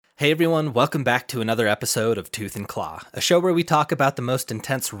Hey everyone, welcome back to another episode of Tooth and Claw, a show where we talk about the most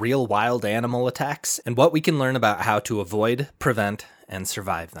intense real wild animal attacks and what we can learn about how to avoid, prevent, and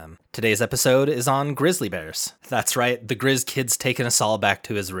survive them. Today's episode is on grizzly bears. That's right, the Grizz Kid's taken us all back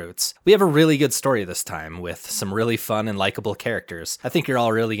to his roots. We have a really good story this time, with some really fun and likable characters. I think you're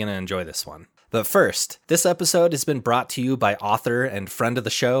all really going to enjoy this one. But first, this episode has been brought to you by author and friend of the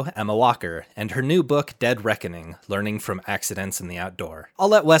show, Emma Walker, and her new book, Dead Reckoning, Learning from Accidents in the Outdoor. I'll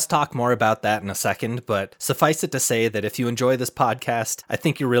let Wes talk more about that in a second, but suffice it to say that if you enjoy this podcast, I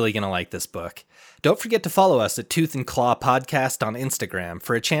think you're really going to like this book. Don't forget to follow us at Tooth and Claw Podcast on Instagram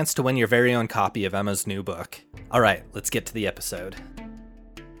for a chance to win your very own copy of Emma's new book. All right, let's get to the episode.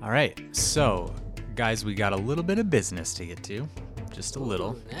 All right, so guys, we got a little bit of business to get to. Just a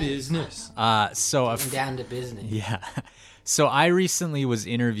little. Nice. Business. Down to business. Yeah. So I recently was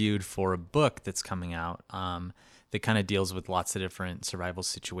interviewed for a book that's coming out that kind of deals with lots of different survival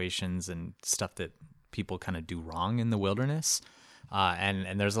situations and stuff that people kind of do wrong in the wilderness.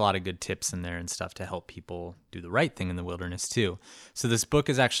 And there's a lot of good tips in there and stuff to help people do the right thing in the wilderness too. So this book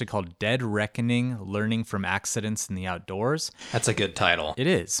is actually called Dead Reckoning, Learning from Accidents in the Outdoors. That's a good title. It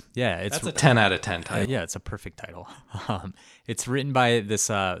is. Yeah. That's a 10 out of 10 title. Yeah, it's a perfect title. It's written by this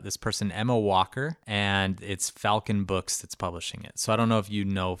person, Emma Walker, and it's Falcon Books that's publishing it. So I don't know if you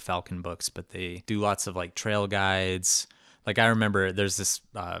know Falcon Books, but they do lots of like trail guides. Like I remember there's this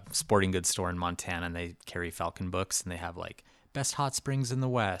sporting goods store in Montana, and they carry Falcon Books, and they have like best hot springs in the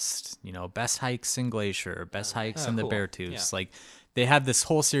West, best hikes in Glacier, best hikes in the Beartooths. Yeah. Like they have this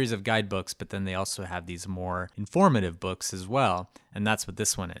whole series of guidebooks, but then they also have these more informative books as well. And that's what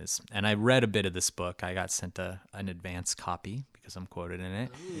this one is. And I read a bit of this book. I got sent an advance copy because I'm quoted in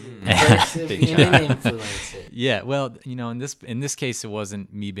it. Influencer. Yeah, well, in this case, it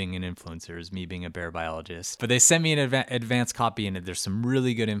wasn't me being an influencer, it was me being a bear biologist. But they sent me an advance copy, and there's some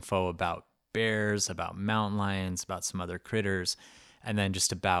really good info about bears, about mountain lions, about some other critters, and then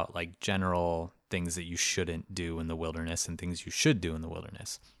just about like general things that you shouldn't do in the wilderness and things you should do in the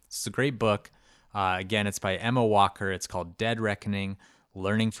wilderness. It's a great book. Again, it's by Emma Walker. It's called Dead Reckoning,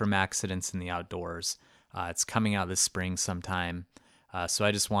 Learning from Accidents in the Outdoors. It's coming out this spring sometime. So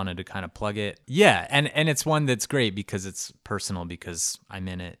I just wanted to kind of plug it. Yeah, and it's one that's great because it's personal, because I'm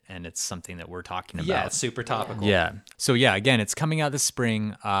in it and it's something that we're talking about. Yeah, it's super topical. Yeah. So yeah, again, it's coming out this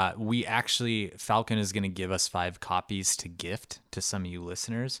spring. Falcon is going to give us 5 copies to gift to some of you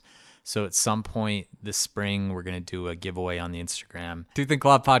listeners. So at some point this spring, we're going to do a giveaway on the Instagram. Tooth and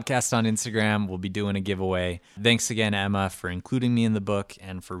Claw Podcast on Instagram. We'll be doing a giveaway. Thanks again, Emma, for including me in the book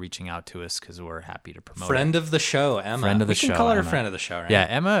and for reaching out to us, because we're happy to promote Friend of the show, Emma. Friend of the show. We can call her Emma. friend of the show, right?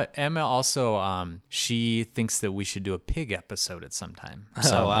 Yeah, Emma also, she thinks that we should do a pig episode at some time.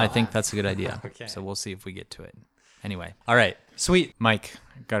 So wow. I think that's a good idea. Okay. So we'll see if we get to it. Anyway. All right. Sweet. Mike,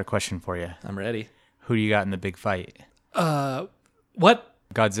 got a question for you. I'm ready. Who do you got in the big fight? What?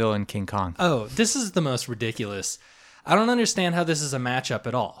 Godzilla and King Kong. Oh, this is the most ridiculous. I don't understand how this is a matchup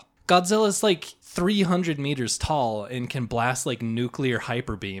at all. Godzilla's like 300 meters tall and can blast like nuclear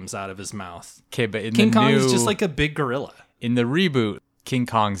hyper beams out of his mouth. Okay, but in King the Kong new, is just like a big gorilla. in the reboot, King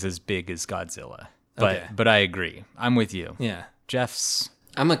Kong's as big as Godzilla. But I agree. I'm with you. Yeah. Jeff's.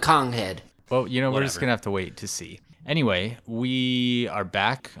 I'm a Kong head. Well, we're just Whatever. going to have to wait to see. Anyway, we are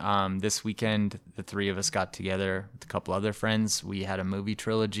back. This weekend, the 3 of us got together with a couple other friends. We had a movie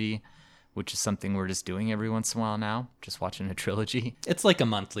trilogy, which is something we're just doing every once in a while now, just watching a trilogy. It's like a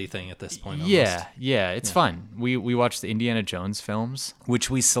monthly thing at this point. Almost. Yeah, it's fun. We watched the Indiana Jones films, which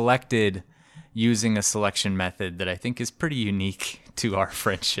we selected using a selection method that I think is pretty unique to our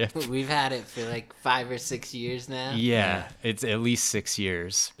friendship. We've had it for like 5 or 6 years now. Yeah, it's at least 6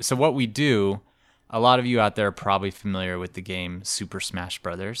 years. So what we do, a lot of you out there are probably familiar with the game Super Smash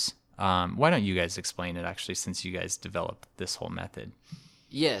Brothers. Why don't you guys explain it, actually, since you guys developed this whole method?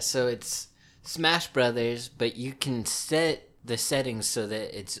 Yeah, so it's Smash Brothers, but you can set the settings so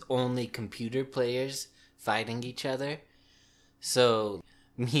that it's only computer players fighting each other. So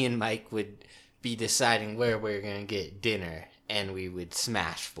me and Mike would be deciding where we're going to get dinner, and we would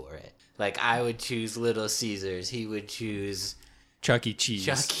smash for it. Like, I would choose Little Caesars, he would choose Chuck E. Cheese.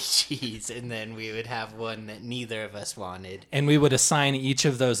 Chuck E. Cheese, and then we would have one that neither of us wanted. And we would assign each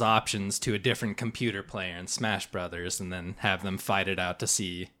of those options to a different computer player in Smash Brothers and then have them fight it out to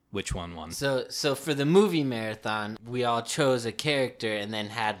see which one won. So for the movie marathon, we all chose a character and then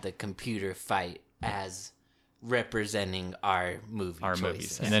had the computer fight as representing our choices.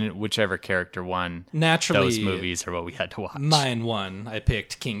 Movies. And then whichever character won, Naturally, those movies are what we had to watch. mine won. I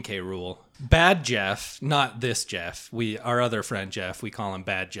picked King K. Rool. Bad Jeff, not this Jeff. Our other friend Jeff, we call him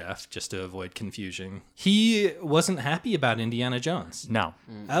Bad Jeff just to avoid confusion. He wasn't happy about Indiana Jones. No.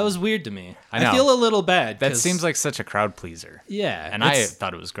 That was weird to me. I know. feel a little bad. That 'cause- seems like such a crowd pleaser. Yeah. And I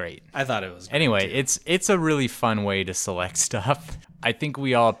thought it was great. I thought it was great Anyway, too. it's a really fun way to select stuff. I think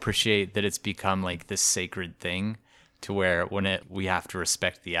we all appreciate that it's become like this sacred thing to where we have to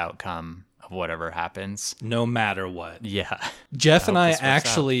respect the outcome of whatever happens. no matter what. Yeah. Jeff and hope I this works out.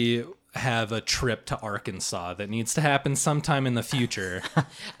 actually have a trip to Arkansas that needs to happen sometime in the future.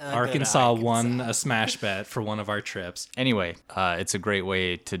 Arkansas won a smash bet for one of our trips. Anyway, it's a great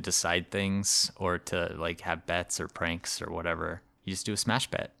way to decide things or to like have bets or pranks or whatever. You just do a smash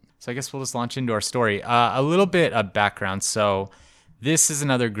bet. So I guess we'll just launch into our story. A little bit of background. So this is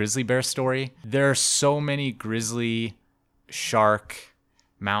another grizzly bear story. There are so many grizzly, shark,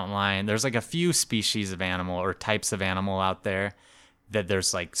 mountain lion. There's like a few species of animal or types of animal out there that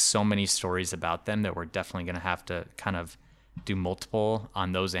there's like so many stories about them that we're definitely going to have to kind of do multiple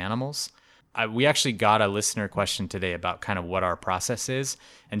on those animals. We actually got a listener question today about kind of what our process is.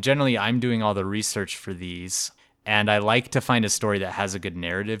 And generally, I'm doing all the research for these. And I like to find a story that has a good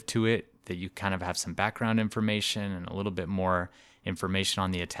narrative to it, that you kind of have some background information and a little bit more information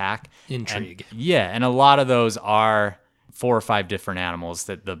on the attack. Intrigue. And a lot of those are 4 or 5 different animals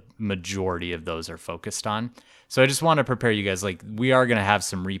that the majority of those are focused on. So I just want to prepare you guys, like we are going to have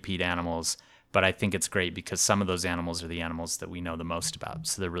some repeat animals, but I think it's great because some of those animals are the animals that we know the most about.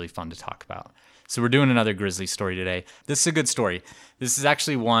 So they're really fun to talk about. So we're doing another grizzly story today. This is a good story. This is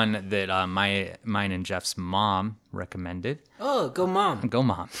actually one that mine and Jeff's mom recommended. Oh, go mom. Go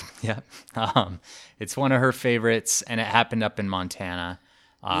mom. Yeah. It's one of her favorites, and it happened up in Montana.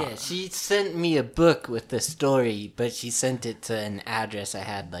 Yeah, she sent me a book with the story, but she sent it to an address I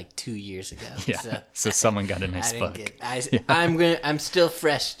had like 2 years ago. Yeah. So someone got a I nice didn't book. I'm still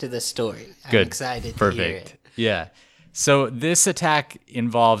fresh to the story. Good. I'm excited Perfect. to hear it. Yeah. So this attack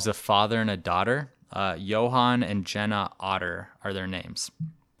involves a father and a daughter. Johan and Jenna Otter are their names.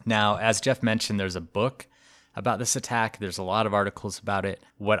 Now, as Jeff mentioned, there's a book about this attack. There's a lot of articles about it.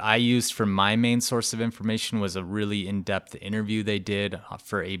 What I used for my main source of information was a really in-depth interview they did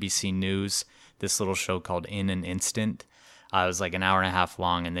for ABC News, this little show called In an Instant. It was like an hour and a half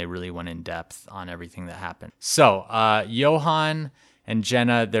long, and they really went in depth on everything that happened. So Johan and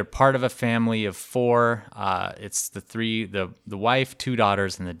Jenna, they're part of a family of 4. It's the wife, 2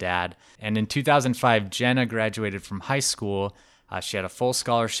 daughters, and the dad. And in 2005, Jenna graduated from high school. She had a full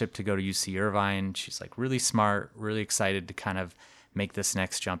scholarship to go to UC Irvine. She's like really smart, really excited to kind of make this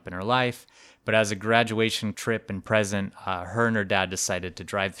next jump in her life. But as a graduation trip and present, her and her dad decided to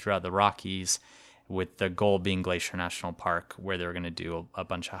drive throughout the Rockies, with the goal being Glacier National Park, where they were going to do a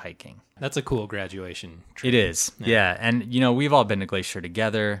bunch of hiking. That's a cool graduation trip. It is, yeah. And, we've all been to Glacier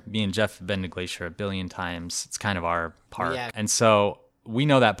together. Me and Jeff have been to Glacier a billion times. It's kind of our park. Yeah. And so we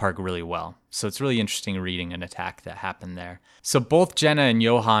know that park really well. So it's really interesting reading an attack that happened there. So both Jenna and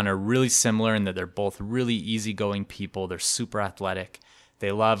Johan are really similar in that they're both really easygoing people. They're super athletic.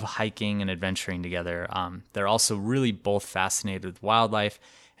 They love hiking and adventuring together. They're also really both fascinated with wildlife,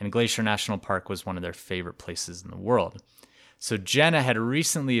 and Glacier National Park was one of their favorite places in the world. So Jenna had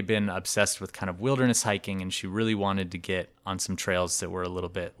recently been obsessed with kind of wilderness hiking, and she really wanted to get on some trails that were a little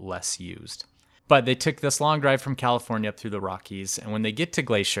bit less used. But they took this long drive from California up through the Rockies, and when they get to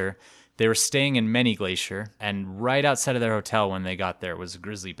Glacier, they were staying in Many Glacier, and right outside of their hotel when they got there was a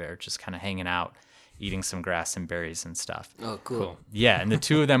grizzly bear just kind of hanging out, eating some grass and berries and stuff. Oh, cool. Yeah, and the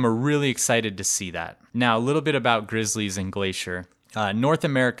two of them are really excited to see that. Now, a little bit about grizzlies in Glacier. North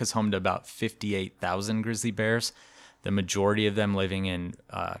America is home to about 58,000 grizzly bears, the majority of them living in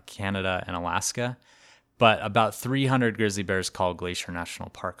Canada and Alaska. But about 300 grizzly bears call Glacier National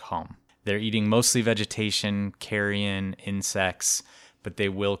Park home. They're eating mostly vegetation, carrion, insects, but they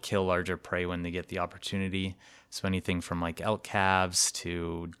will kill larger prey when they get the opportunity. So anything from like elk calves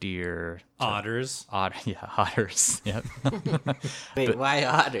to deer. Otters. Otters. Yep. Wait, why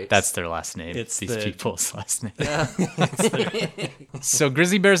otters? That's their last name. It's these the- people's last name. So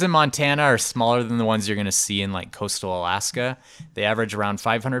grizzly bears in Montana are smaller than the ones you're going to see in like coastal Alaska. They average around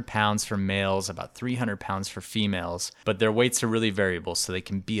 500 pounds for males, about 300 pounds for females, but their weights are really variable, so they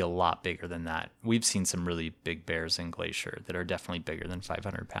can be a lot bigger than that. We've seen some really big bears in Glacier that are definitely bigger than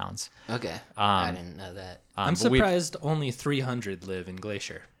 500 pounds. Okay. I didn't know that. I'm but we've- surprised only 300 live in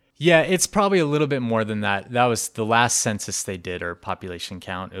Glacier. Yeah, it's probably a little bit more than that. That was the last census they did, or population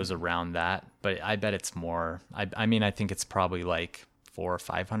count. It was around that, but I bet it's more. I mean, I think it's probably like 400 or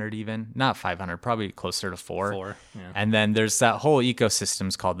 500 even. Not 500, probably closer to 4. 4, yeah. And then there's that whole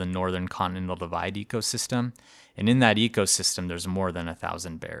ecosystem called the Northern Continental Divide ecosystem. And in that ecosystem, there's more than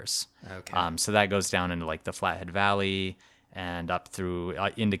 1,000 bears. Okay. So that goes down into like the Flathead Valley and up through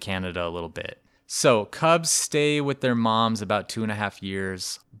into Canada a little bit. So cubs stay with their moms about 2.5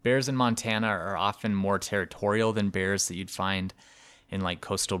 years. Bears in Montana are often more territorial than bears that you'd find in like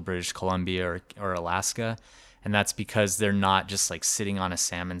coastal British Columbia or Alaska. And that's because they're not just like sitting on a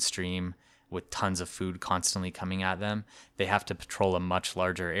salmon stream with tons of food constantly coming at them. They have to patrol a much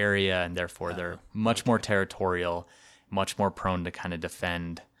larger area, and therefore they're much more territorial, much more prone to kind of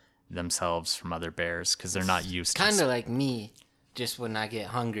defend themselves from other bears because they're not used to Kind of like me. Just when I get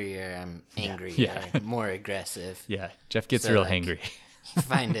hungrier, I'm angry or more aggressive. Yeah, Jeff gets So, real like, hangry. You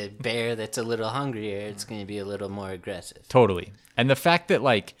find a bear that's a little hungrier, it's going to be a little more aggressive. Totally. And the fact that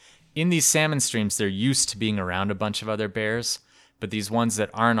like in these salmon streams, they're used to being around a bunch of other bears, but these ones that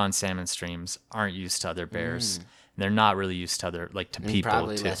aren't on salmon streams aren't used to other bears. They're not really used to other, like to And people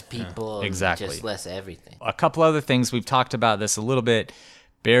probably too. less people, and Exactly. just less everything. A couple other things, we've talked about this a little bit.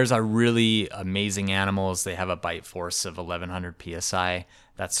 Bears are really amazing animals. They have a bite force of 1,100 psi.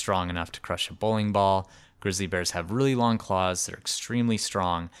 That's strong enough to crush a bowling ball. Grizzly bears have really long claws. They're extremely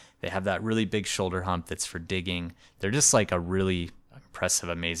strong. They have that really big shoulder hump that's for digging. They're just like a really impressive,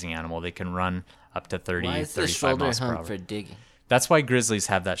 amazing animal. They can run up to 30, Why is the 35 shoulder miles per hump hour. for digging? That's why grizzlies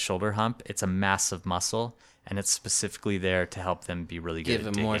have that shoulder hump. It's a massive muscle, and it's specifically there to help them be really good Give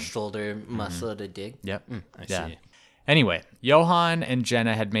at them more digging. shoulder muscle to dig? Yep. I yeah. see. Anyway, Johan and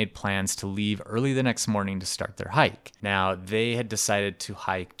Jenna had made plans to leave early the next morning to start their hike. Now, they had decided to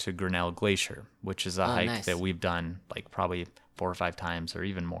hike to Grinnell Glacier, which is a hike nice. that we've done like probably 4 or 5 times or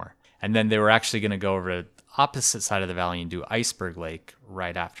even more. And then they were actually going to go over to the opposite side of the valley and do Iceberg Lake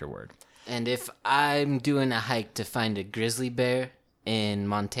right afterward. And if I'm doing a hike to find a grizzly bear in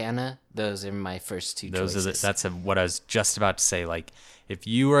Montana, those are my first two choices. That's what I was just about to say. Like, if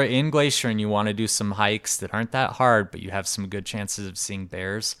you are in Glacier and you want to do some hikes that aren't that hard, but you have some good chances of seeing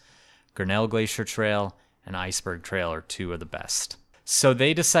bears, Grinnell Glacier Trail and Iceberg Trail are 2 of the best. So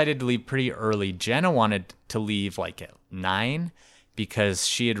they decided to leave pretty early. Jenna wanted to leave like at 9 because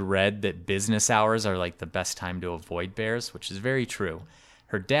she had read that business hours are like the best time to avoid bears, which is very true.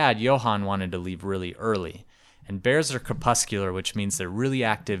 Her dad, Johan, wanted to leave really early. And bears are crepuscular, which means they're really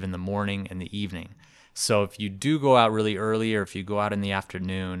active in the morning and the evening. So if you do go out really early or if you go out in the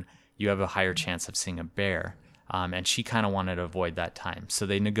afternoon, you have a higher chance of seeing a bear. And she kind of wanted to avoid that time. So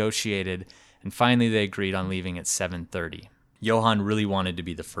they negotiated, and finally they agreed on leaving at 7:30. Johan really wanted to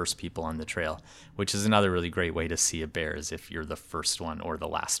be the first people on the trail, which is another really great way to see a bear, is if you're the first one or the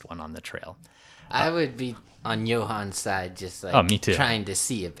last one on the trail. I would be on Johan's side, just like me too. trying to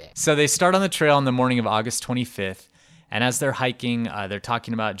see a bear. So they start on the trail on the morning of August 25th. And as they're hiking, they're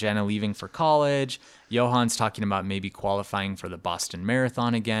talking about Jenna leaving for college. Johan's talking about maybe qualifying for the Boston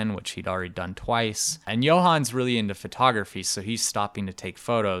Marathon again, which he'd already done twice. And Johan's really into photography, so he's stopping to take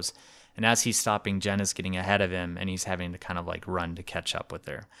photos. And as he's stopping, Jenna's getting ahead of him, and he's having to kind of like run to catch up with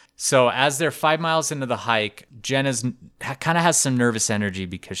her. So as they're 5 miles into the hike, Jenna's kind of has some nervous energy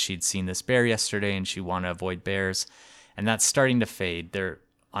because she'd seen this bear yesterday and she wanted to avoid bears. And that's starting to fade. They're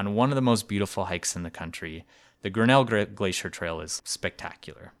on one of the most beautiful hikes in the country. The Grinnell Glacier Trail is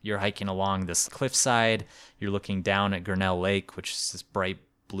spectacular. You're hiking along this cliffside. You're looking down at Grinnell Lake, which is this bright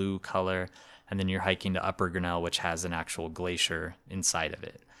blue color. And then you're hiking to Upper Grinnell, which has an actual glacier inside of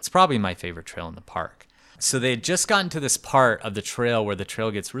it. It's probably my favorite trail in the park. So they had just gotten to this part of the trail where the trail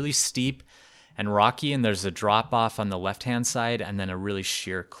gets really steep and rocky, and there's a drop off on the left-hand side and then a really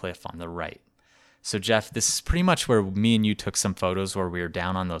sheer cliff on the right. So Jeff, this is pretty much where me and you took some photos where we were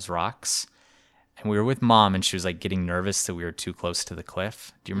down on those rocks. And we were with Mom, and she was like getting nervous that we were too close to the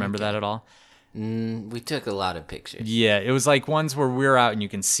cliff. Do you remember that at all? We took a lot of pictures. Yeah, it was like ones where we were out and you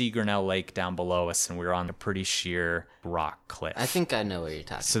can see Grinnell Lake down below us, and we were on a pretty sheer rock cliff. I think I know where you're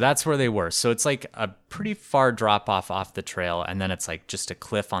talking. So that's where they were. So it's like a pretty far drop off the trail, and then it's like just a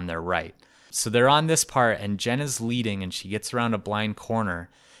cliff on their right. So they're on this part, and Jenna's leading, and she gets around a blind corner,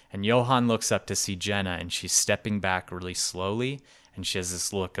 and Johan looks up to see Jenna, and she's stepping back really slowly, and she has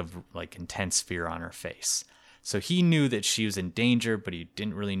this look of like intense fear on her face. So he knew that she was in danger, but he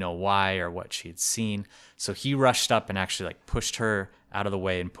didn't really know why or what she had seen. So he rushed up and actually like pushed her out of the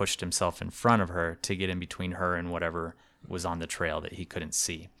way and pushed himself in front of her to get in between her and whatever was on the trail that he couldn't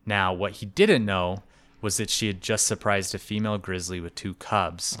see. Now, what he didn't know was that she had just surprised a female grizzly with 2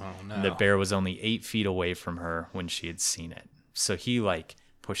 cubs. Oh, no. And the bear was only 8 feet away from her when she had seen it. So he like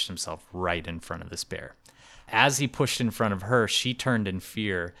pushed himself right in front of this bear. As he pushed in front of her, she turned in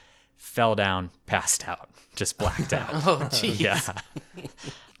fear, fell down, passed out, just blacked out. Oh, jeez. Yeah.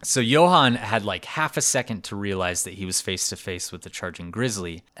 So Johan had like half a second to realize that he was face to face with the charging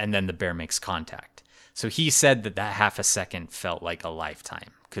grizzly, and then the bear makes contact. So he said that half a second felt like a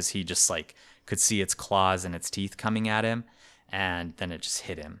lifetime because he just like could see its claws and its teeth coming at him, and then it just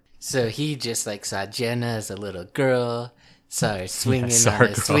hit him. So he just like saw Jenna as a little girl, saw her swinging saw on her a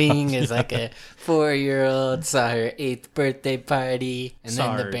grow swing as like a 4-year-old, saw her 8th birthday party, and Saw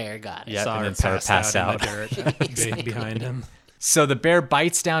then the her- bear got it. Yeah. Saw and her then saw her pass out. in the dirt, big behind him. So the bear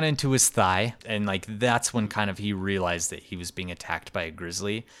bites down into his thigh, and like that's when kind of he realized that he was being attacked by a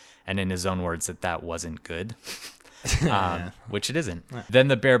grizzly, and in his own words that wasn't good, which it isn't. Then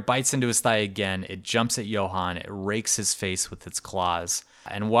the bear bites into his thigh again. It jumps at Johan. It rakes his face with its claws.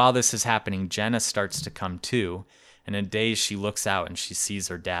 And while this is happening, Jenna starts to come to, and in a daze she looks out and she sees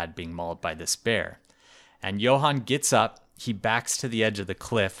her dad being mauled by this bear. And Johan gets up. He backs to the edge of the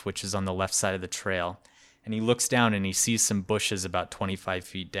cliff, which is on the left side of the trail. And he looks down and he sees some bushes about 25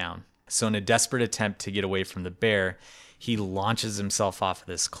 feet down. So in a desperate attempt to get away from the bear, he launches himself off of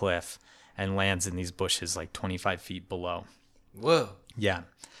this cliff and lands in these bushes like 25 feet below. Whoa. Yeah.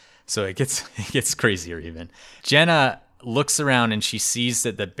 So it gets crazier even. Jenna looks around and she sees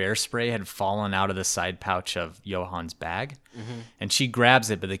that the bear spray had fallen out of the side pouch of Johan's bag. And she grabs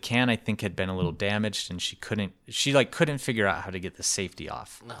it, but the can I think had been a little damaged and she couldn't figure out how to get the safety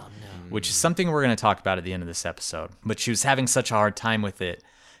off. Oh, no. Which is something we're going to talk about at the end of this episode. But she was having such a hard time with it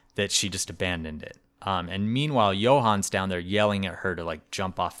that she just abandoned it. And meanwhile, Johan's down there yelling at her to like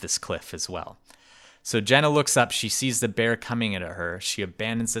jump off this cliff as well. So Jenna looks up, she sees the bear coming at her. She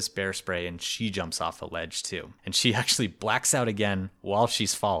abandons this bear spray and she jumps off a ledge too. And she actually blacks out again while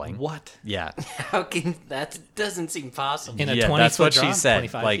she's falling. What? Yeah. How can that doesn't seem possible? In a Yeah, 20 that's foot what she drop, said.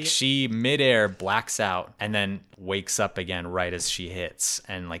 25 Like feet? she midair blacks out and then wakes up again right as she hits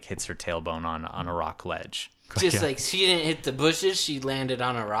and like hits her tailbone on a rock ledge. Just Yeah. like she didn't hit the bushes, she landed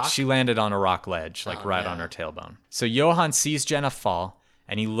on a rock. She landed on a rock ledge, like Oh, right no. on her tailbone. So Johan sees Jenna fall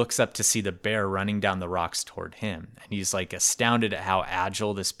and he looks up to see the bear running down the rocks toward him. And he's like astounded at how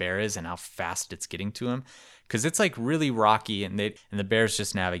agile this bear is and how fast it's getting to him. Because it's like really rocky and the bear's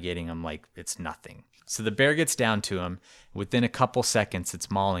just navigating him like it's nothing. So the bear gets down to him. Within a couple seconds, it's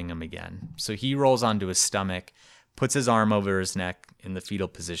mauling him again. So he rolls onto his stomach, puts his arm over his neck in the fetal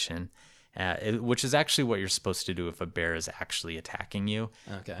position, which is actually what you're supposed to do if a bear is actually attacking you.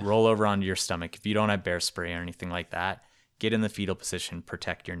 Okay. Roll over onto your stomach. If you don't have bear spray or anything like that, get in the fetal position,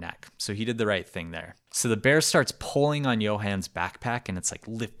 protect your neck. So he did the right thing there. So the bear starts pulling on Johan's backpack and it's like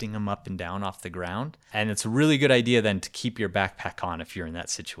lifting him up and down off the ground. And it's a really good idea then to keep your backpack on if you're in that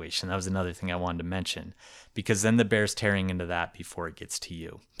situation. That was another thing I wanted to mention because then the bear's tearing into that before it gets to you.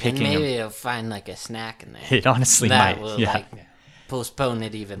 and Picking maybe him. it'll find like a snack in there. It honestly that might. will Yeah. like postpone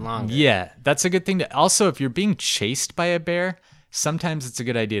it even longer. Yeah, that's a good thing to. Also, if you're being chased by a bear, sometimes it's a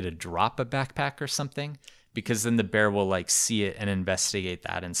good idea to drop a backpack or something because then the bear will like see it and investigate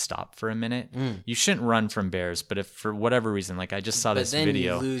that and stop for a minute. You shouldn't run from bears, but if for whatever reason, like I just saw But this then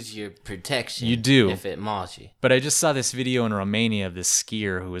video. you lose your protection. You do. if it mauls you. But I just saw this video in Romania of this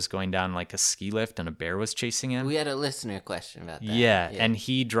skier who was going down like a ski lift and a bear was chasing him. We had a listener question about that. Yeah, and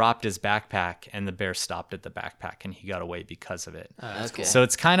he dropped his backpack and the bear stopped at the backpack and he got away because of it. Okay. So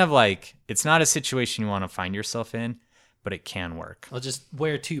it's kind of like, it's not a situation you want to find yourself in, but it can work. Well, just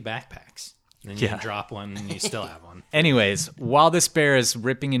wear 2 backpacks. Then you Yeah. can drop one and you still have one. Anyways, while this bear is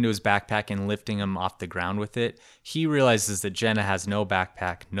ripping into his backpack and lifting him off the ground with it, he realizes that Jenna has no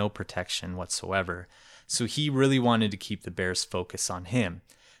backpack, no protection whatsoever. So he really wanted to keep the bear's focus on him.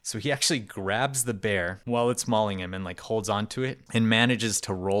 So he actually grabs the bear while it's mauling him and like holds onto it and manages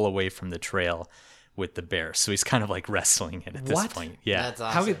to roll away from the trail with the bear. So he's kind of like wrestling it at this What? point. Yeah. That's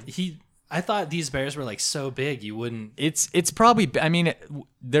awesome. How could he? I thought these bears were like so big you wouldn't. It's probably, I mean,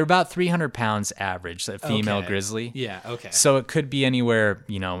 they're about 300 pounds average, a female Okay. grizzly. Yeah. Okay. So it could be anywhere,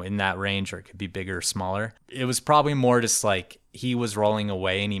 in that range, or it could be bigger or smaller. It was probably more just like he was rolling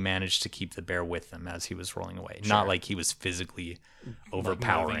away and he managed to keep the bear with him as he was rolling away. Not like he was physically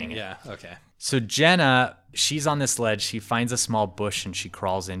overpowering it. Yeah. Okay. So Jenna, she's on this ledge. She finds a small bush and she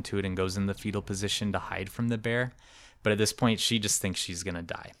crawls into it and goes in the fetal position to hide from the bear. But at this point, she just thinks she's going to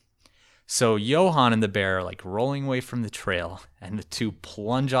die. So Johan and the bear are like rolling away from the trail and the two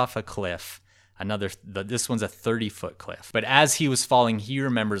plunge off a cliff. This one's a 30-foot cliff. But as he was falling, he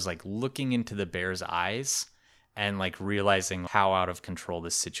remembers like looking into the bear's eyes and like realizing how out of control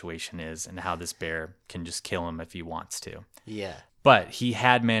this situation is and how this bear can just kill him if he wants to. Yeah. But he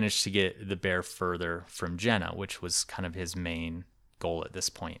had managed to get the bear further from Jenna, which was kind of his main goal at this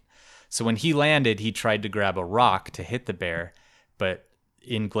point. So when he landed, he tried to grab a rock to hit the bear, but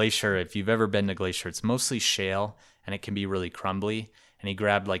in Glacier, if you've ever been to Glacier, it's mostly shale and it can be really crumbly. And he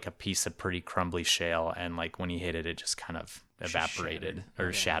grabbed like a piece of pretty crumbly shale, and like when he hit it, it just kind of evaporated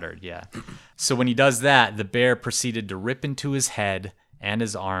or shattered. Yeah. So when he does that, the bear proceeded to rip into his head and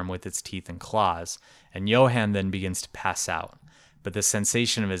his arm with its teeth and claws, and Johan then begins to pass out. But the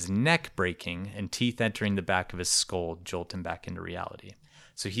sensation of his neck breaking and teeth entering the back of his skull jolt him back into reality.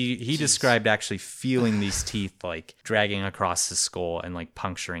 So he described actually feeling these teeth like dragging across his skull and like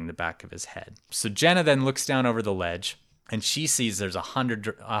puncturing the back of his head. So Jenna then looks down over the ledge, and she sees there's a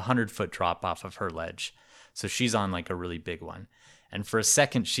 100-foot drop off of her ledge. So she's on like a really big one. And for a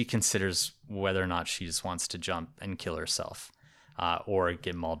second, she considers whether or not she just wants to jump and kill herself or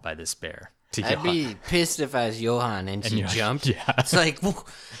get mauled by this bear. I'd be pissed if I was Johan and she jumped. Yeah. It's like, whoa,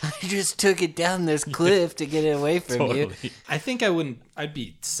 I just took it down this cliff to get it away from you. I think I'd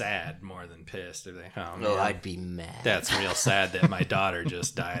be sad more than pissed. If they, oh, man, I'd be mad. That's real sad that my daughter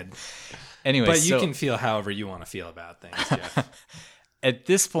just died. Anyway, but you can feel however you want to feel about things, Jeff. At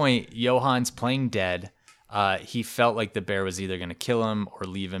this point, Johan's playing dead. He felt like the bear was either going to kill him or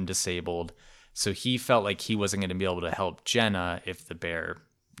leave him disabled. So he felt like he wasn't going to be able to help Jenna if the bear,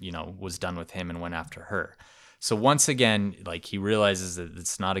 was done with him and went after her. So once again, like he realizes that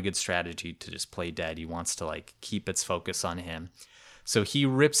it's not a good strategy to just play dead. He wants to like keep its focus on him. So he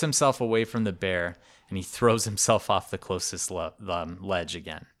rips himself away from the bear and he throws himself off the closest ledge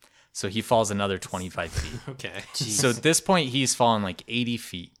again. So he falls another 25 feet. Okay. Jeez. So at this point, he's fallen like 80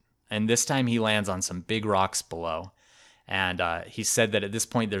 feet. And this time he lands on some big rocks below. And he said that at this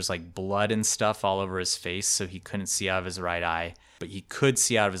point, there's like blood and stuff all over his face. So he couldn't see out of his right eye, but he could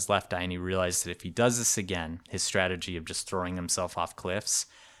see out of his left eye. And he realized that if he does this again, his strategy of just throwing himself off cliffs,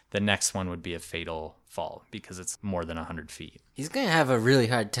 the next one would be a fatal fall because it's more than 100 feet. He's going to have a really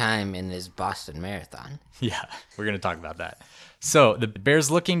hard time in his Boston Marathon. Yeah, we're going to talk about that. So the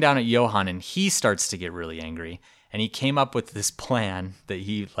bear's looking down at Johan and he starts to get really angry. And he came up with this plan that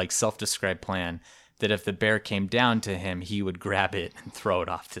he like self-described plan that if the bear came down to him, he would grab it and throw it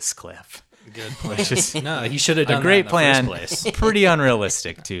off this cliff. Good plan. No, he should have done a great that in plan. the first place. Pretty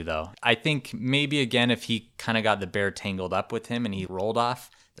unrealistic too, though. I think maybe again, if he kind of got the bear tangled up with him and he rolled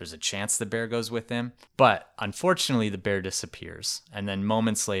off, there's a chance the bear goes with him. But unfortunately, the bear disappears. And then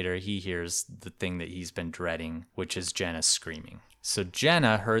moments later, he hears the thing that he's been dreading, which is Jenna screaming. So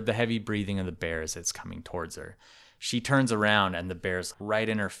Jenna heard the heavy breathing of the bear as it's coming towards her. She turns around and the bear's right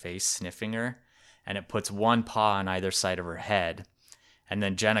in her face, sniffing her, and it puts one paw on either side of her head. And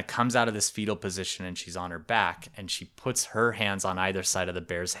then Jenna comes out of this fetal position and she's on her back and she puts her hands on either side of the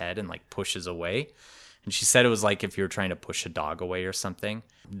bear's head and like pushes away. And she said it was like if you were trying to push a dog away or something.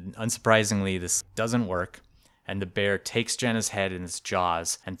 Unsurprisingly, this doesn't work. And the bear takes Jenna's head in its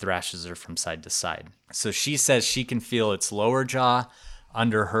jaws and thrashes her from side to side. So she says she can feel its lower jaw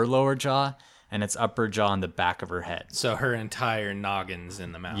under her lower jaw and its upper jaw on the back of her head. So her entire noggin's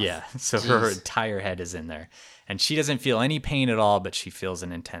in the mouth. Yeah, so her entire head is in there. And she doesn't feel any pain at all, but she feels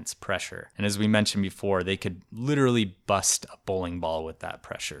an intense pressure. And as we mentioned before, they could literally bust a bowling ball with that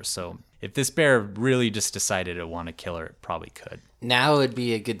pressure. So if this bear really just decided to want to kill her, it probably could. Now would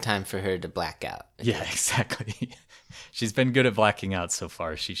be a good time for her to black out. Yeah, exactly. She's been good at blacking out so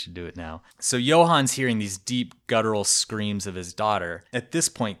far. She should do it now. So Johan's hearing these deep guttural screams of his daughter, at this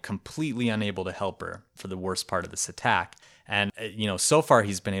point completely unable to help her for the worst part of this attack. And, so far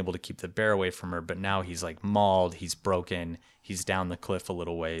he's been able to keep the bear away from her, but now he's like mauled, he's broken, he's down the cliff a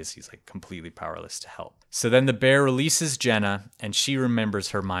little ways, he's like completely powerless to help. So then the bear releases Jenna, and she remembers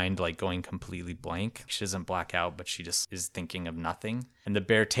her mind like going completely blank. She doesn't black out, but she just is thinking of nothing. And the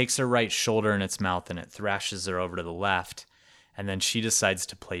bear takes her right shoulder in its mouth and it thrashes her over to the left. And then she decides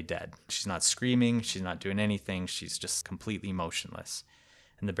to play dead. She's not screaming, she's not doing anything, she's just completely motionless.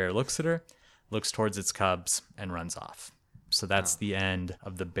 And the bear looks at her, looks towards its cubs, and runs off. So that's the end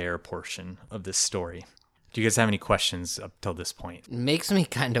of the bear portion of this story. Do you guys have any questions up till this point? Makes me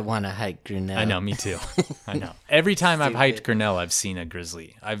kind of want to hike Grinnell. I know, me too. I know. Every time I've hiked Grinnell, I've seen a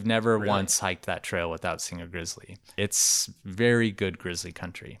grizzly. I've never once hiked that trail without seeing a grizzly. It's very good grizzly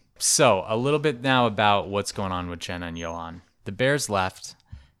country. So a little bit now about what's going on with Jenna and Johan. The bear's left.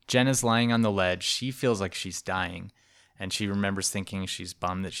 Jenna's lying on the ledge. She feels like she's dying. And she remembers thinking she's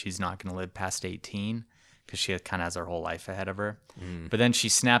bummed that she's not going to live past 18. Because she kind of has her whole life ahead of her. But then she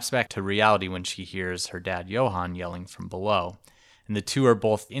snaps back to reality when she hears her dad, Johan, yelling from below. And the two are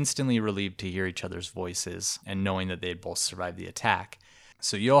both instantly relieved to hear each other's voices and knowing that they'd both survived the attack.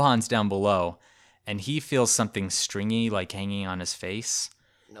 So Johan's down below, and he feels something stringy like hanging on his face.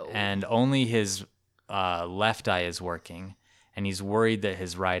 No. And only his left eye is working. And he's worried that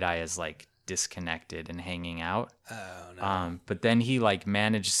his right eye is like disconnected and hanging out. Oh, no. But then he like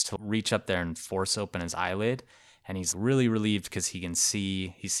manages to reach up there and force open his eyelid, and he's really relieved because he can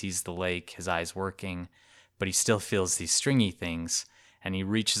see. He sees the lake, his eyes working, but he still feels these stringy things. And he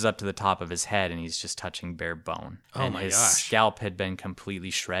reaches up to the top of his head, and he's just touching bare bone. Oh, and my his gosh. scalp had been completely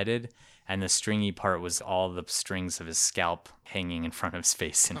shredded, and the stringy part was all the strings of his scalp hanging in front of his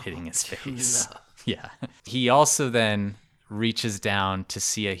face and hitting his face. no. Yeah. He also then reaches down to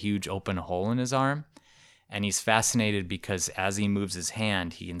see a huge open hole in his arm. And he's fascinated because as he moves his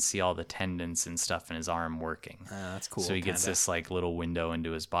hand, he can see all the tendons and stuff in his arm working. That's cool. So he gets kinda. this like little window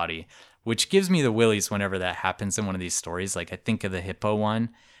into his body, which gives me the willies whenever that happens in one of these stories. Like I think of the hippo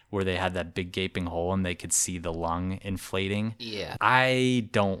one where they had that big gaping hole and they could see the lung inflating. Yeah. I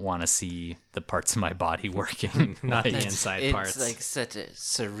don't want to see the parts of my body working. Not the Like, inside It's parts. like such a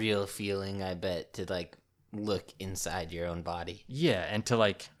surreal feeling, I bet, to like look inside your own body. yeah, and to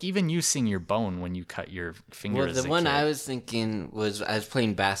like even you seeing your bone when you cut your finger. Well, as the a one kid. I was thinking was I was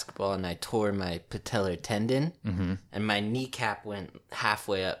playing basketball and I tore my patellar tendon, and my kneecap went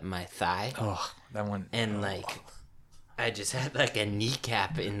halfway up my thigh, Oh, that one. and like I just had like a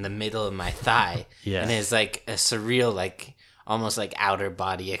kneecap in the middle of my thigh. Yeah. And it's like a surreal, like almost like outer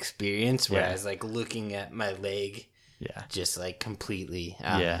body experience where Yeah. I was like looking at my leg Yeah. just like completely.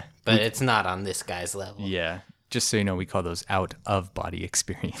 Yeah. But it's not on this guy's level. Yeah. Just so you know, we call those out of body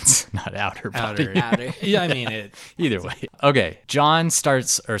experience, not outer body. Outer. Yeah, I mean it. Either way. Okay. Johann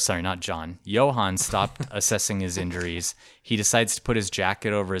stopped assessing his injuries. He decides to put his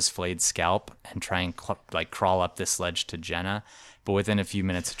jacket over his flayed scalp and try and crawl up this ledge to Jenna. But within a few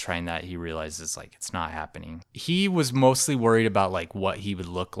minutes of trying that, he realizes like it's not happening. He was mostly worried about like what he would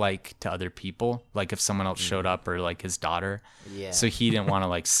look like to other people, like if someone else showed up or like his daughter. Yeah. So he didn't want to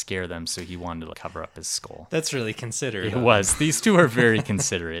like scare them, so he wanted to like, cover up his skull. That's really considerate. It was. These two are very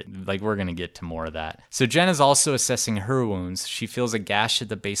considerate. Like, we're going to get to more of that. So Jenna's also assessing her wounds. She feels a gash at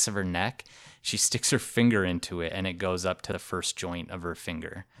the base of her neck. She sticks her finger into it, and it goes up to the first joint of her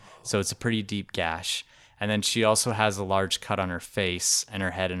finger. So it's a pretty deep gash. And then she also has a large cut on her face and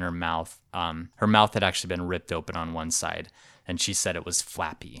her head and her mouth. Her mouth had actually been ripped open on one side, and she said it was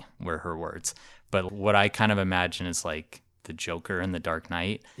flappy, were her words. But what I kind of imagine is like the Joker in The Dark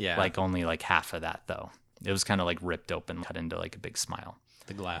Knight. Yeah. Like only like half of that, though. It was kind of like ripped open, cut into like a big smile.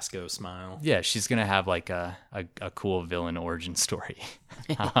 The Glasgow smile. Yeah, she's going to have like a cool villain origin story.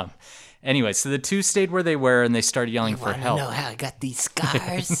 Anyway, so the two stayed where they were and they started yelling for Wanna help. know how I got these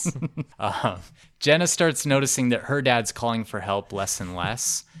scars? Jenna starts noticing that her dad's calling for help less and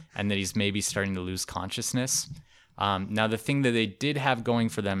less and that he's maybe starting to lose consciousness. Now, the thing that they did have going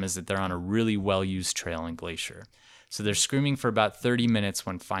for them is that they're on a really well-used trail in Glacier. So they're screaming for about 30 minutes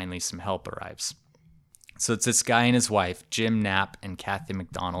when finally some help arrives. So it's this guy and his wife, Jim Knapp and Kathy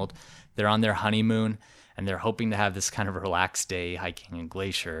McDonald. They're on their honeymoon, and they're hoping to have this kind of relaxed day hiking in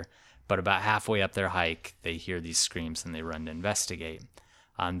Glacier. But about halfway up their hike, they hear these screams, and they run to investigate.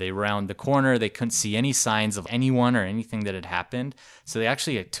 They round the corner. They couldn't see any signs of anyone or anything that had happened. So they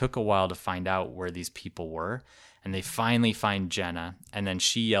actually it took a while to find out where these people were. And they finally find Jenna, and then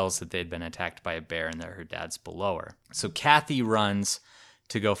she yells that they'd been attacked by a bear and that her dad's below her. So Kathy runs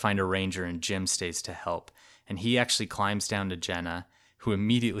to go find a ranger, and Jim stays to help. And he actually climbs down to Jenna, who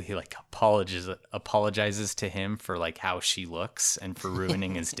immediately like apologizes to him for like how she looks and for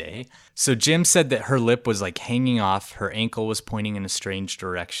ruining his day. So Jim said that her lip was like hanging off, her ankle was pointing in a strange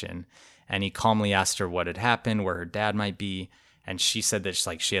direction, and he calmly asked her what had happened, where her dad might be, and she said that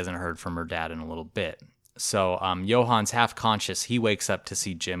she hasn't heard from her dad in a little bit. So Johann's half conscious. He wakes up to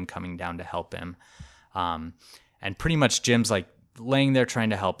see Jim coming down to help him. And pretty much Jim's like laying there trying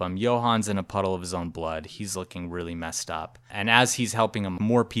to help him. Johann's in a puddle of his own blood. He's looking really messed up. And as he's helping him,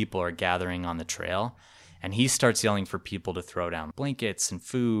 more people are gathering on the trail. And he starts yelling for people to throw down blankets and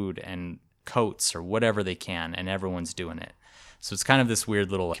food and coats or whatever they can. And everyone's doing it. So it's kind of this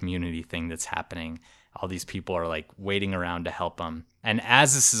weird little community thing that's happening. All these people are like waiting around to help him. And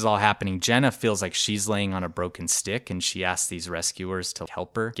as this is all happening, Jenna feels like she's laying on a broken stick, and she asks these rescuers to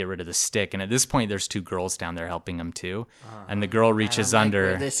help her get rid of the stick. And at this point, there's two girls down there helping him too. And the girl reaches under.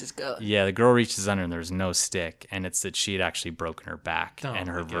 Where this is going. Yeah, the girl reaches under and there's no stick. And it's that she had actually broken her back Oh and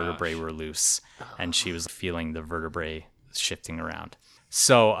her my vertebrae gosh. were loose. And she was feeling the vertebrae shifting around.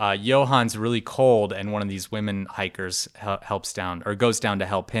 So Johann's really cold, and one of these women hikers goes down to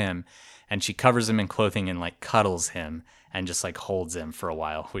help him. And she covers him in clothing and like cuddles him and just like holds him for a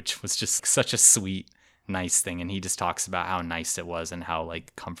while, which was just such a sweet, nice thing. And he just talks about how nice it was and how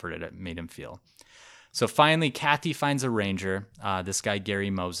like comforted it made him feel. So finally, Kathy finds a ranger, this guy, Gary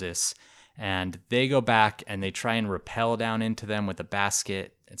Moses, And they go back and they try and rappel down into them with a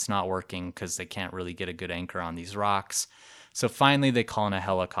basket. It's not working because they can't really get a good anchor on these rocks. So finally they call in a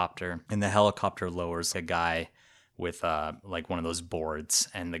helicopter, and the helicopter lowers a guy with like one of those boards,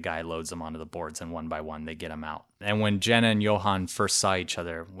 and the guy loads them onto the boards, and one by one they get them out. And when Jenna and Johan first saw each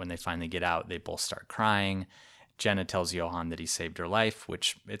other, when they finally get out, they both start crying. Jenna tells Johan that he saved her life,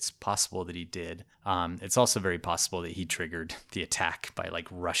 which it's possible that he did. It's also very possible that he triggered the attack by like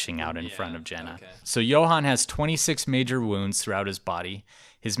rushing out in front of Jenna. Okay. So Johan has 26 major wounds throughout his body.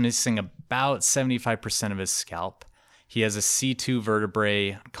 He's missing about 75% of his scalp. He has a C2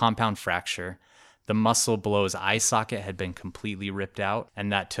 vertebrae compound fracture. The muscle below his eye socket had been completely ripped out,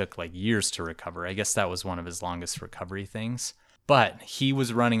 and that took like years to recover. I guess that was one of his longest recovery things. But he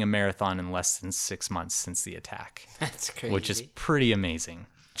was running a marathon in less than 6 months since the attack. That's crazy. Which is pretty amazing.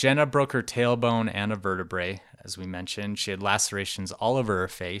 Jenna broke her tailbone and a vertebrae, as we mentioned. She had lacerations all over her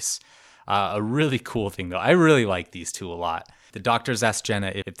face. A really cool thing, though. I really like these two a lot. The doctors asked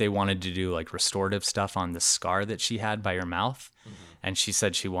Jenna if they wanted to do like restorative stuff on the scar that she had by her mouth. Mm-hmm. And she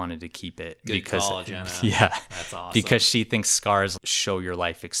said she wanted to keep it. Good call, Jenna. Yeah. That's awesome. Because she thinks scars show your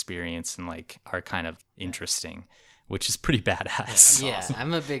life experience and like are kind of interesting, which is pretty badass. Yeah, awesome.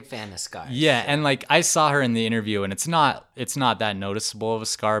 I'm a big fan of scars. Yeah, and like I saw her in the interview, and it's not that noticeable of a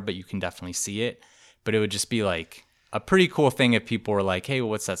scar, but you can definitely see it. But it would just be like a pretty cool thing if people were like, "Hey,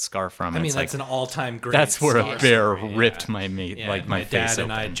 what's that scar from?" And it's that's like, an all-time great. That's where a bear story. ripped my face. My dad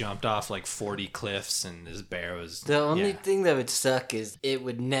and I jumped off like 40 cliffs, and this bear was. The only thing that would suck is it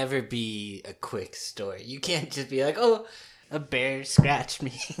would never be a quick story. You can't just be like, "Oh, a bear scratched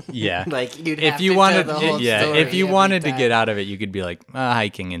me." Yeah, like you'd if have you to wanted, tell the whole yeah, story if you every wanted to time. get out of it, you could be like a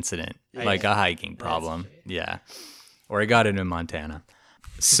hiking incident, like a hiking problem. Yeah, or I got it in Montana.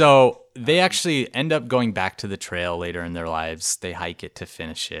 So they actually end up going back to the trail later in their lives. They hike it to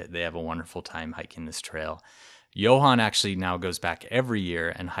finish it. They have a wonderful time hiking this trail. Johan actually now goes back every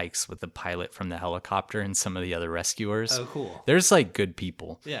year and hikes with the pilot from the helicopter and some of the other rescuers. Oh, cool. There's like good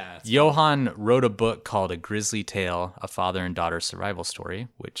people. Yeah. Johan wrote a book called A Grizzly Tale, A Father and Daughter Survival Story,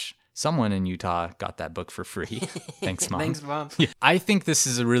 which someone in Utah got that book for free. Thanks, Mom. Thanks, Mom. Yeah. I think this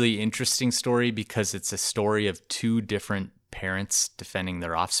is a really interesting story because it's a story of two different parents defending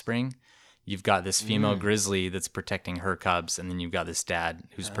their offspring. You've got this female grizzly that's protecting her cubs, and then you've got this dad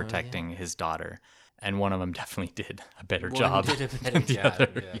who's protecting his daughter. And one of them definitely did a better job. One did a better job.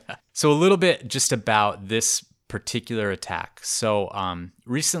 Yeah. So a little bit just about this particular attack. So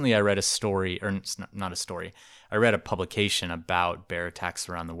recently I read a story, or not a story, I read a publication about bear attacks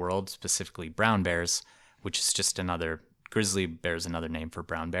around the world, specifically brown bears, which is just grizzly bear is another name for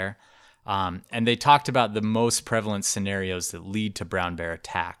brown bear. And they talked about the most prevalent scenarios that lead to brown bear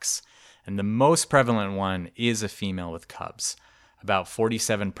attacks. And the most prevalent one is a female with cubs. About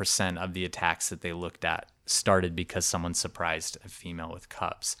 47% of the attacks that they looked at started because someone surprised a female with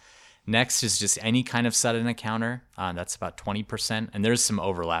cubs. Next is just any kind of sudden encounter. That's about 20%. And there's some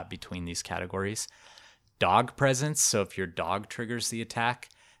overlap between these categories. Dog presence. So if your dog triggers the attack,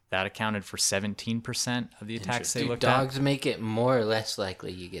 that accounted for 17% of the attacks they looked at. Do dogs make it more or less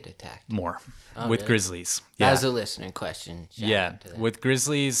likely you get attacked? More. Oh, with really? Grizzlies. That was a listener question. Yeah. With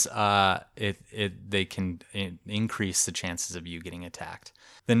grizzlies, they can increase the chances of you getting attacked.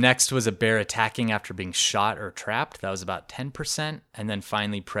 The next was a bear attacking after being shot or trapped. That was about 10%. And then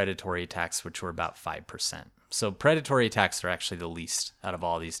finally, predatory attacks, which were about 5%. So predatory attacks are actually the least out of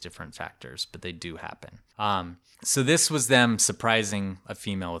all these different factors, but they do happen. So this was them surprising a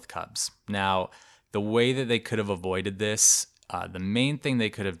female with cubs. Now, the way that they could have avoided this, the main thing they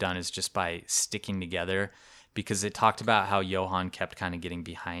could have done is just by sticking together, because it talked about how Johan kept kind of getting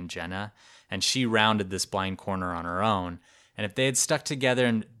behind Jenna, and she rounded this blind corner on her own. And if they had stuck together,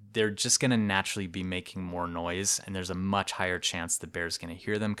 and they're just going to naturally be making more noise, and there's a much higher chance the bear's going to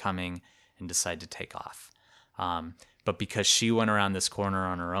hear them coming and decide to take off. But because she went around this corner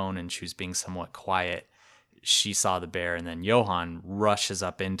on her own and she was being somewhat quiet, she saw the bear, and then Johan rushes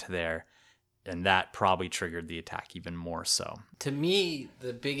up into there, and that probably triggered the attack even more so. To me,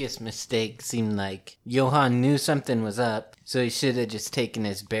 the biggest mistake seemed like Johan knew something was up, so he should have just taken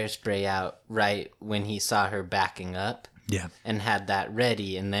his bear spray out right when he saw her backing up. Yeah. And had that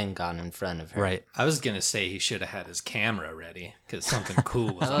ready and then gone in front of her. Right. I was going to say he should have had his camera ready because something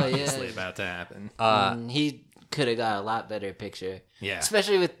cool was obviously about to happen. He could have got a lot better picture. Yeah.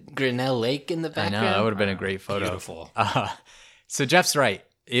 Especially with Grinnell Lake in the background. I know, that would have been a great photo. Beautiful. So Jeff's right.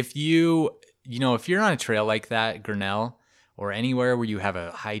 If you're on a trail like that, Grinnell, or anywhere where you have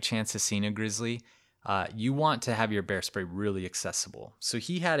a high chance of seeing a grizzly, you want to have your bear spray really accessible. So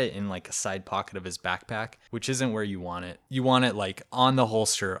he had it in like a side pocket of his backpack, which isn't where you want it. You want it like on the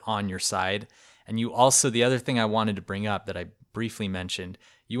holster on your side. And you also, the other thing I wanted to bring up that I briefly mentioned,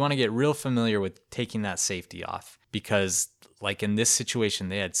 you want to get real familiar with taking that safety off, because like in this situation,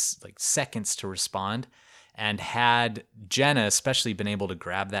 they had like seconds to respond. And had Jenna especially been able to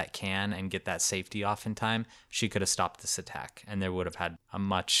grab that can and get that safety off in time, she could have stopped this attack, and they would have had a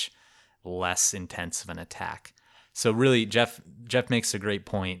much less intense of an attack. So really, Jeff makes a great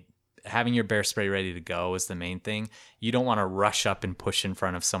point. Having your bear spray ready to go is the main thing. You don't want to rush up and push in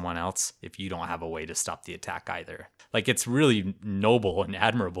front of someone else if you don't have a way to stop the attack either. Like, it's really noble and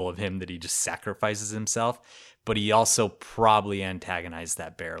admirable of him that he just sacrifices himself, but he also probably antagonized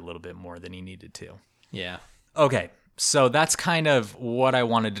that bear a little bit more than he needed to. Yeah. Okay, so that's kind of what I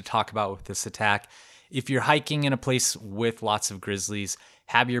wanted to talk about with this attack. If you're hiking in a place with lots of grizzlies,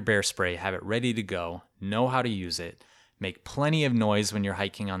 have your bear spray, have it ready to go, know how to use it, make plenty of noise when you're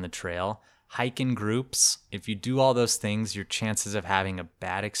hiking on the trail, hike in groups. If you do all those things, your chances of having a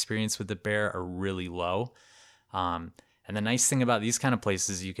bad experience with the bear are really low. And the nice thing about these kind of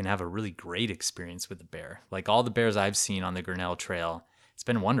places, you can have a really great experience with the bear. Like all the bears I've seen on the Grinnell Trail, it's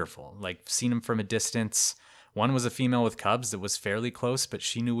been wonderful. Like, seen them from a distance. One was a female with cubs that was fairly close, but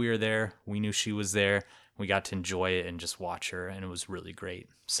she knew we were there. We knew she was there. We got to enjoy it and just watch her, and it was really great.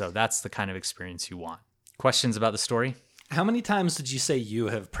 So that's the kind of experience you want. Questions about the story? How many times did you say you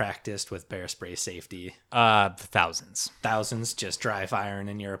have practiced with bear spray safety? Thousands. Thousands, just dry firing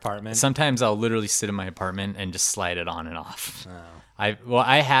in your apartment? Sometimes I'll literally sit in my apartment and just slide it on and off. Oh.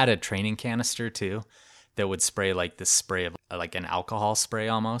 I had a training canister too that would spray like this spray of like an alcohol spray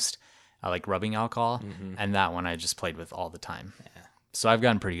almost, like rubbing alcohol. Mm-hmm. And that one I just played with all the time. Yeah. So I've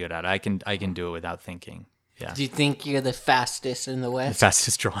gotten pretty good at it. I can do it without thinking. Yeah. Do you think you're the fastest in the The West?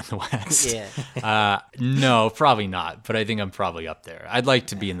 fastest draw in the West. Yeah. No, probably not. But I think I'm probably up there. I'd like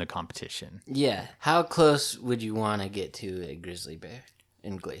to be in the competition. Yeah. How close would you want to get to a grizzly bear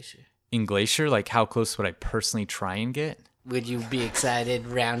in Glacier? In Glacier, like how close would I personally try and get? Would you be excited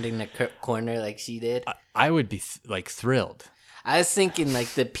rounding the corner like she did? I would be thrilled. I was thinking like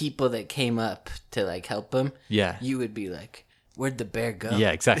the people that came up to like help him. Yeah. You would be like, "Where'd the bear go?"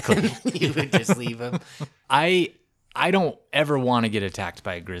 Yeah, exactly. You would just leave him. I don't ever want to get attacked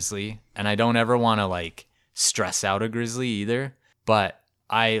by a grizzly, and I don't ever want to like stress out a grizzly either. But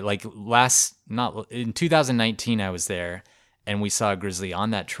I like in 2019 I was there and we saw a grizzly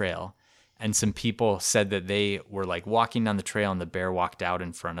on that trail, and some people said that they were like walking down the trail and the bear walked out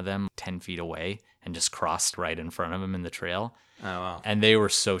in front of them 10 feet away and just crossed right in front of them in the trail. Oh, wow. And they were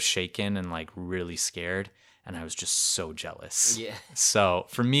so shaken and like really scared. And I was just so jealous. Yeah. So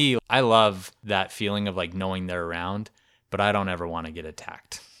for me, I love that feeling of like knowing they're around, but I don't ever want to get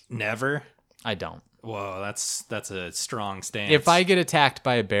attacked. Never? I don't. Whoa, that's a strong stance. If I get attacked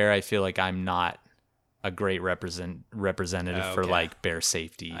by a bear, I feel like I'm not a great representative for like bear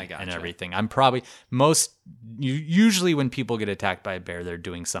safety and everything. I'm probably usually when people get attacked by a bear, they're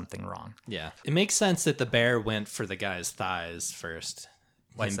doing something wrong. Yeah. It makes sense that the bear went for the guy's thighs first.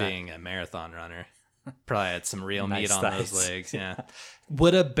 Why's him that? being a marathon runner. Probably had some real Nice meat on thighs. those legs. Yeah.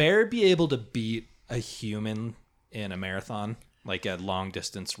 Would a bear be able to beat a human in a marathon? Like a long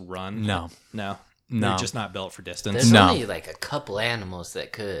distance run? No. No. No. They're just not built for distance. There's No. only like a couple animals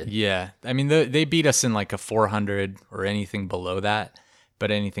that could. Yeah. I mean, they beat us in like a 400 or anything below that, but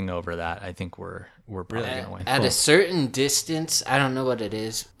anything over that, I think we're probably going to win. At a certain distance, I don't know what it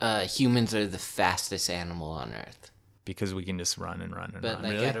is, humans are the fastest animal on Earth. Because we can just run and run and But run.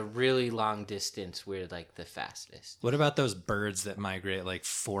 like Really? at a really long distance, we're like the fastest. What about those birds that migrate like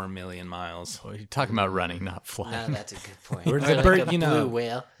 4 million miles? Well, you're talking about running, not No, flying. that's a good point. Or Or the like bird, a you know, blue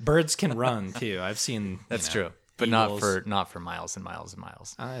whale. Birds can run too. I've seen. That's you know, true. But eagles. not for miles and miles and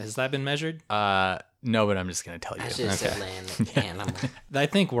miles. Has that been measured? No, but I'm just going to tell I you. should have said land animal. I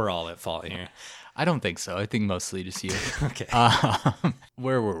think we're all at fault here. I don't think so. I think mostly just you. Okay.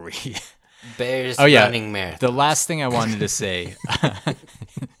 Where were we? Bears Oh, yeah. running marathon. The last thing I wanted to say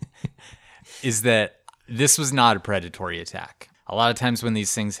is that this was not a predatory attack. A lot of times when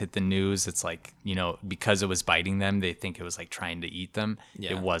these things hit the news, it's like, you know, because it was biting them, they think it was like trying to eat them.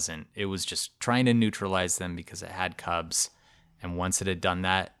 Yeah. It wasn't. It was just trying to neutralize them because it had cubs. And once it had done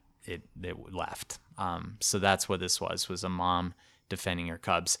that, it left. So that's what this was a mom defending her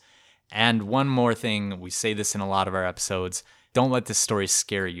cubs. And one more thing, we say this in a lot of our episodes, don't let this story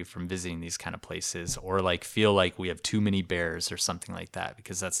scare you from visiting these kind of places or like feel like we have too many bears or something like that,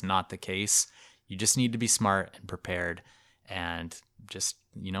 because that's not the case. You just need to be smart and prepared and just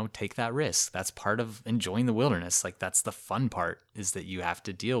take that risk. That's part of enjoying the wilderness. Like, that's the fun part, is that you have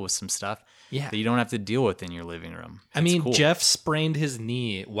to deal with some stuff that you don't have to deal with in your living room. I mean, cool. Jeff sprained his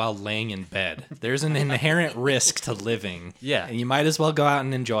knee while laying in bed. There's an inherent risk to living. Yeah. And you might as well go out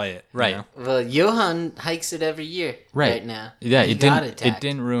and enjoy it. you Right. know? Well, Johan hikes it every year right now. Yeah, He it got didn't attacked.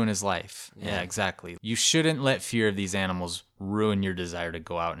 ruin his life. Yeah, exactly. You shouldn't let fear of these animals ruin your desire to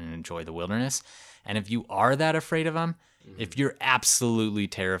go out and enjoy the wilderness. And if you are that afraid of them, if you're absolutely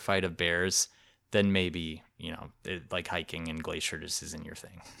terrified of bears, then maybe, like hiking and glacier just isn't your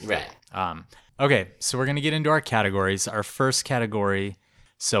thing. Right. Okay, so we're going to get into our categories. Our first category,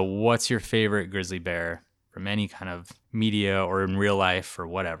 so what's your favorite grizzly bear from any kind of media or in real life or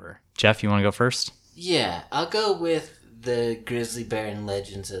whatever? Jeff, you want to go first? Yeah, I'll go with the grizzly bear in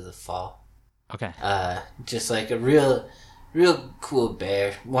Legends of the Fall. Okay. Just like a real cool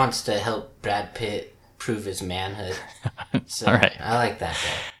bear. Wants to help Brad Pitt prove his manhood. So All right. I like that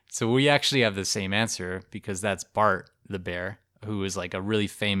bear. So we actually have the same answer, because that's Bart the bear, who is like a really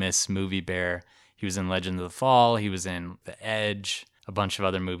famous movie bear. He was in Legend of the Fall. He was in The Edge, a bunch of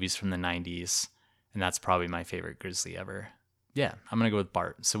other movies from the 90s. And that's probably my favorite grizzly ever. Yeah, I'm going to go with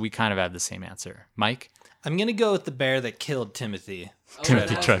Bart. So we kind of have the same answer. Mike? I'm going to go with the bear that killed Timothy.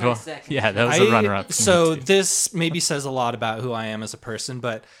 Timothy that was my Treadwell. second. Yeah, that was a runner-up. for me, So too. this maybe says a lot about who I am as a person,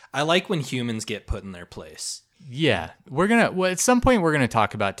 but I like when humans get put in their place. Yeah, at some point we're going to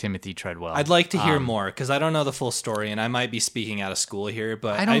talk about Timothy Treadwell. I'd like to hear more, because I don't know the full story, and I might be speaking out of school here,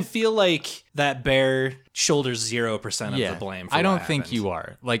 but I I, don't- feel like that bear shoulders 0% of the blame for I don't what think happened. you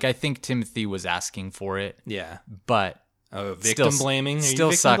are. Like, I think Timothy was asking for it, Yeah. but Oh, victim blaming? Are you Still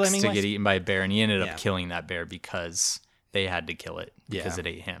victim sucks blaming to Wes? get eaten by a bear, and he ended Yeah. up killing that bear because they had to kill it because Yeah. it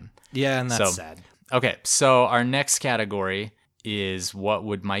ate him. Yeah, and that's So- sad. Okay, so our next category is what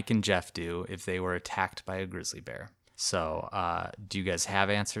would Mike and Jeff do if they were attacked by a grizzly bear? So, do you guys have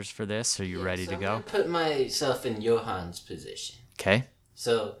answers for this? Are you ready So to I'm go? gonna put myself in Johan's position. Okay.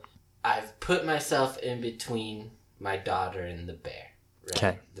 So I've put myself in between my daughter and the bear. Right?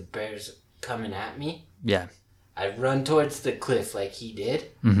 'Kay. The bear's coming at me. Yeah. I run towards the cliff like he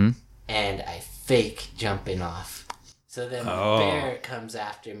did, Mm-hmm. and I fake jumping off. So then the Oh. bear comes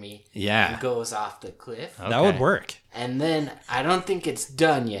after me Yeah. and goes off the cliff. Okay. That would work. And then I don't think it's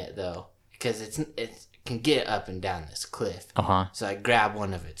done yet though, because it can get up and down this cliff. Uh-huh. So I grab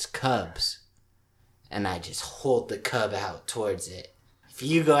one of its cubs, and I just hold the cub out towards it. If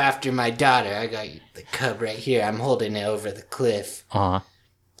you go after my daughter, I got the cub right here. I'm holding it over the cliff. Uh-huh.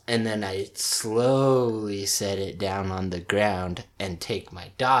 And then I slowly set it down on the ground and take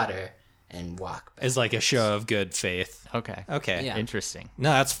my daughter and walk back. It's like a show of good faith. Okay. Okay. Yeah. Interesting.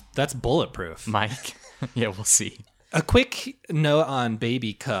 No, that's bulletproof. Mike? Yeah, we'll see. A quick note on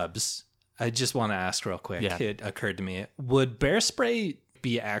baby cubs. I just want to ask real quick. Yeah. It occurred to me. Would bear spray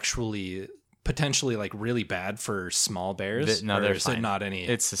be actually potentially like really bad for small bears? No, or they're is fine. it not any?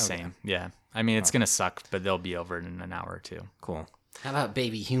 It's the Okay, same. Yeah. I mean, it's going to suck, but they'll be over in an hour or two. Cool. How about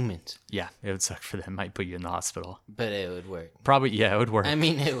baby humans? Yeah, it would suck for them. Might put you in the hospital. But it would work. Probably, yeah, it would work. I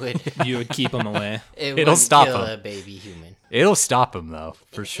mean, it would. You would keep them away. It It'll wouldn't stop kill 'em. a baby human. It'll stop them, though,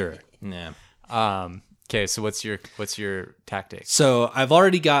 for sure. Yeah. Okay, so what's your tactic? So I've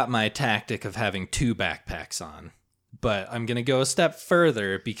already got my tactic of having 2 backpacks on, but I'm going to go a step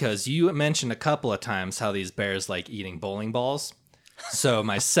further because you mentioned a couple of times how these bears like eating bowling balls. So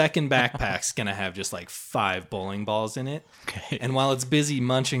my second backpack's going to have just like 5 bowling balls in it. Okay. And while it's busy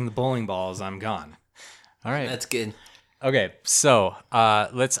munching the bowling balls, I'm gone. All right. That's good. Okay, so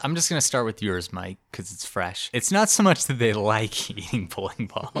I'm just gonna start with yours, Mike, because it's fresh. It's not so much that they like eating bowling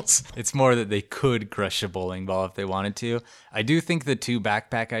balls; it's more that they could crush a bowling ball if they wanted to. I do think the 2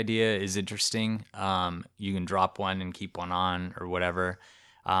 backpack idea is interesting. You can drop one and keep one on, or whatever.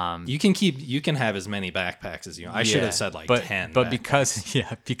 You can have as many backpacks as you want. I should Yeah, have said like but, 10. But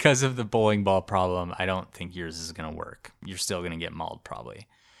backpacks. because of the bowling ball problem, I don't think yours is gonna work. You're still gonna get mauled probably,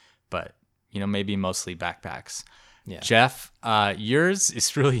 but maybe mostly backpacks. Yeah. Jeff, yours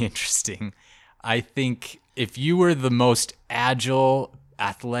is really interesting. I think if you were the most agile,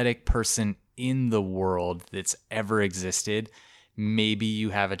 athletic person in the world that's ever existed, maybe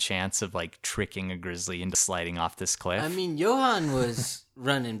you have a chance of like tricking a grizzly into sliding off this cliff. I mean, Johan was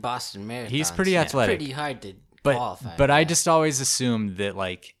running Boston Marathons. He's pretty Yeah. athletic. Pretty hard to but qualify. but for I that. just always assumed that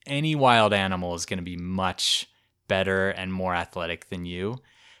like any wild animal is going to be much better and more athletic than you.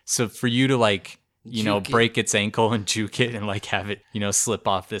 So for you to like Juke it. break its ankle and juke it and like have it, slip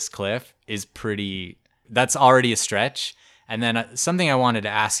off this cliff is that's already a stretch. And then something I wanted to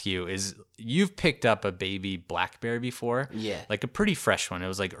ask you is you've picked up a baby black bear before. Yeah. Like a pretty fresh one. It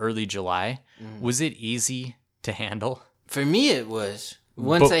was like early July. Was it easy to handle? For me, it was.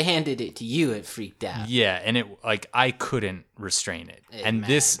 Once I handed it to you, it freaked out. Yeah, and it like I couldn't restrain it. And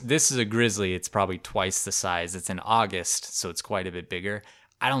this is a grizzly. It's probably twice the size. It's in August, so it's quite a bit bigger.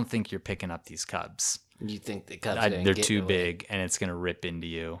 I don't think you're picking up these cubs. You think the cubs are going to They're get too away. big, and it's going to rip into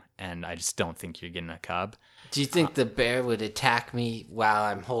you. And I just don't think you're getting a cub. Do you think the bear would attack me while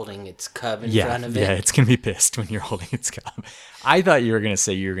I'm holding its cub in front of it? Yeah, it's going to be pissed when you're holding its cub. I thought you were going to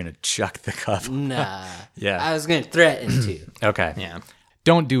say you were going to chuck the cub. Nah. Yeah. I was going to threaten to. Okay. Yeah.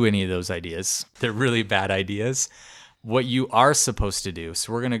 Don't do any of those ideas. They're really bad ideas. What you are supposed to do,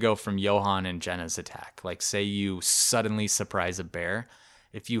 so we're going to go from Johan and Jenna's attack. Like, say you suddenly surprise a bear.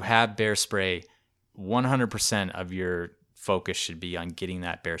 If you have bear spray, 100% of your focus should be on getting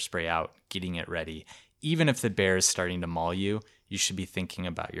that bear spray out, getting it ready. Even if the bear is starting to maul you, you should be thinking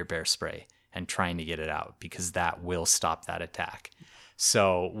about your bear spray and trying to get it out, because that will stop that attack.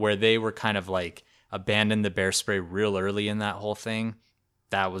 So where they were kind of like abandoned the bear spray real early in that whole thing,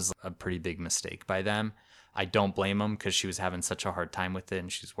 that was a pretty big mistake by them. I don't blame them, because she was having such a hard time with it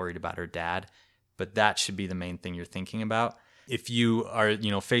and she's worried about her dad. But that should be the main thing you're thinking about. If you are,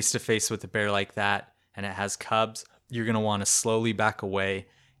 face to face with a bear like that and it has cubs, you're going to want to slowly back away,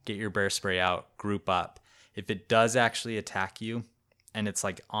 get your bear spray out, group up. If it does actually attack you and it's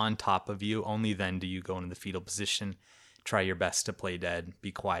like on top of you, only then do you go into the fetal position. Try your best to play dead,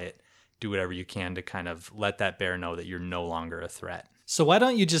 be quiet, do whatever you can to kind of let that bear know that you're no longer a threat. So why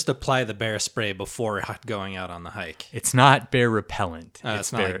don't you just apply the bear spray before going out on the hike? It's not bear repellent.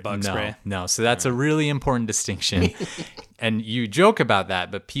 It's not like bug spray? No, so that's a really important distinction. And you joke about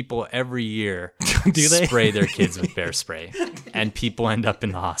that, but people every year Do they? spray their kids with bear spray, and people end up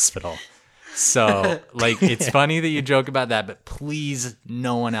in the hospital. So, like, it's funny that you joke about that, but please,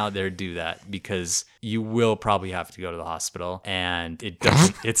 no one out there do that, because you will probably have to go to the hospital, and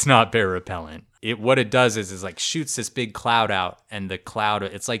it's not bear repellent. What it does is like shoots this big cloud out, and the cloud,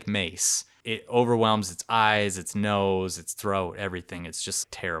 it's like mace. It overwhelms its eyes, its nose, its throat, everything. It's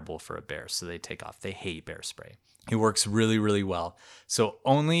just terrible for a bear, so they take off. They hate bear spray. It works really, really well. So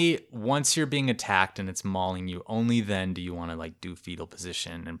only once you're being attacked and it's mauling you, only then do you want to like do fetal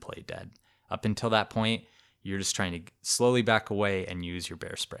position and play dead. Up until that point, you're just trying to slowly back away and use your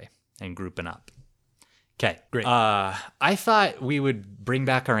bear spray and grouping up. Okay, Great. I thought we would bring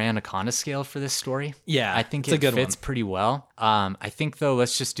back our anaconda scale for this story. Yeah, I think it's a it good fits one. pretty well. I think, though,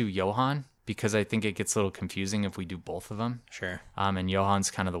 let's just do Johan, because I think it gets a little confusing if we do both of them. Sure. And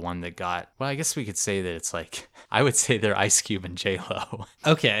Johan's kind of the one that got, well, I guess we could say that it's like, I would say they're Ice Cube and J-Lo.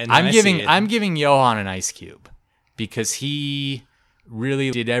 Okay. I'm giving Johan an Ice Cube, because he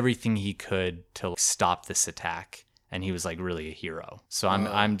really did everything he could to stop this attack, and he was like really a hero. So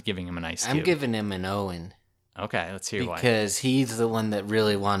I'm giving him an Ice Cube. I'm giving him an Owen. Okay, let's hear why. Because he's the one that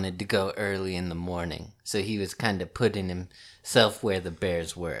really wanted to go early in the morning. So he was kind of putting himself where the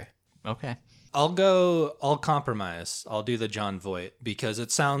bears were. Okay. I'll compromise. I'll do the John Voight, because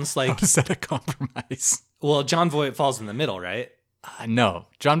it sounds like, Is that a compromise? well, John Voight falls in the middle, right? No.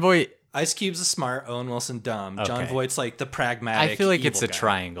 John Voight, Ice Cube's a smart, Owen Wilson dumb. John Okay. Voight's like the pragmatic. I feel like it's evil a guy.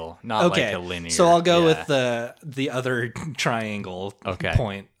 triangle, not Okay, like a linear. so I'll go yeah. with the other triangle Okay.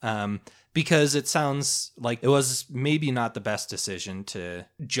 point, because it sounds like it was maybe not the best decision to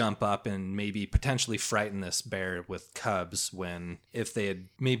jump up and maybe potentially frighten this bear with cubs, when if they had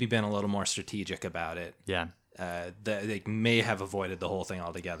maybe been a little more strategic about it, Yeah. they may have avoided the whole thing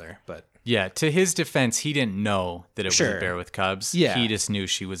altogether. But Yeah, to his defense, he didn't know that it was Sure. a bear with cubs. Yeah. He just knew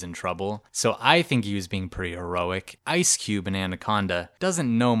she was in trouble. So I think he was being pretty heroic. Ice Cube in Anaconda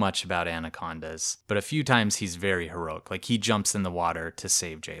doesn't know much about anacondas, but a few times he's very heroic. Like, he jumps in the water to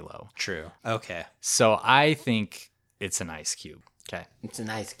save J-Lo. true. Okay. So I think it's an Ice Cube. Okay. It's an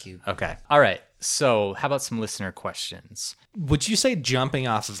ice cube. Okay. All right. So how about some listener questions? Would you say jumping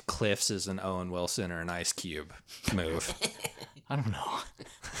off of cliffs is an Owen Wilson or an Ice Cube move? I don't know.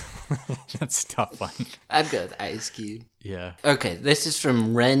 That's a tough one. I'd go with ice cube. Yeah. Okay, this is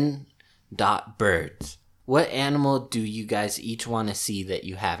from Ren.Birds. What animal do you guys each want to see that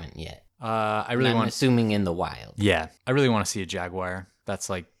you haven't yet? I really I'm want. assuming in the wild. Yeah, I really want to see a jaguar. That's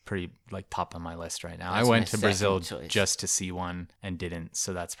like pretty like top on my list right now. That's I went my to Brazil second choice. just to see one and didn't,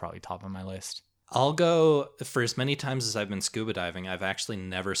 so that's probably top on my list. I'll go, for as many times as I've been scuba diving, I've actually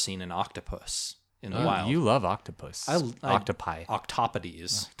never seen an octopus in the wild. You love octopus. Octopi.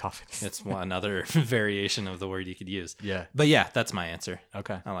 Octopodes. Octopi. It's another variation of the word you could use. Yeah. But yeah, that's my answer.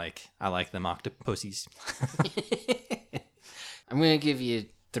 Okay. I like them octopussies. I'm going to give you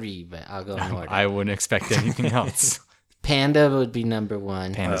 3, but I'll go in order. I wouldn't expect anything else. Panda would be number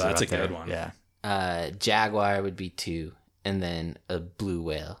 1. Pandas are that's up a good there. one. Yeah. Jaguar would be 2. and then a blue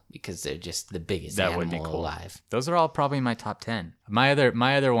whale because they're just the biggest That would be animal cool. alive. Those are all probably my top 10. My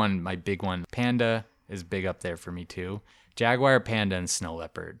other one, my big one, panda is big up there for me too. Jaguar, panda, and snow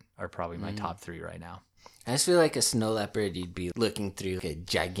leopard are probably my top 3 right now. I just feel like a snow leopard, you'd be looking through a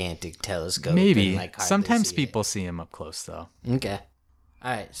gigantic telescope. Maybe. And hardly Sometimes see people see him up close though. it. Okay.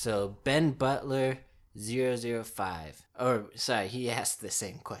 All right. So Ben Butler 005. Or sorry, he asked the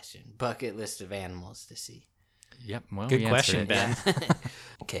same question. Bucket list of animals to see. Yep. Well, Good we question, answered it. Ben.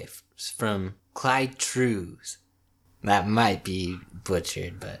 Okay. From Clyde Trues. That might be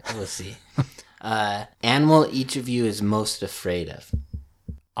butchered, but we'll see. Animal each of you is most afraid of.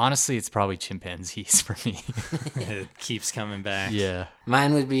 Honestly, it's probably chimpanzees for me. It keeps coming back. Yeah.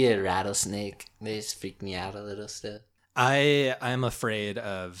 Mine would be a rattlesnake. They just freak me out a little still. I'm afraid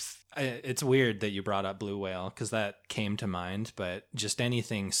of. It's weird that you brought up blue whale because that came to mind, but just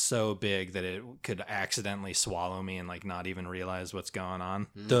anything so big that it could accidentally swallow me and like not even realize what's going on.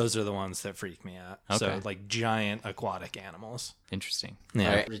 Those are the ones that freak me out. So Okay. like giant aquatic animals. Interesting. Yeah.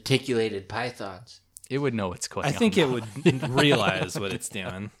 All right, reticulated pythons. It would know what's going I on. think it would realize what it's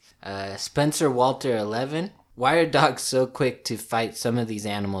doing. Spencer Walter 11. Why are dogs so quick to fight some of these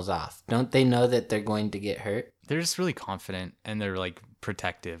animals off? Don't they know that they're going to get hurt? They're just really confident and they're like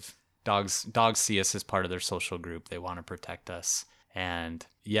protective. Dogs see us as part of their social group. They want to protect us. And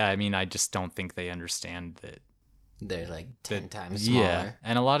yeah, I mean, I just don't think they understand that. They're like 10 times smaller. Yeah.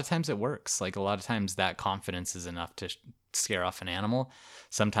 And a lot of times it works. Like a lot of times that confidence is enough to scare off an animal.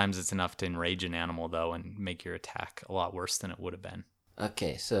 Sometimes it's enough to enrage an animal though and make your attack a lot worse than it would have been.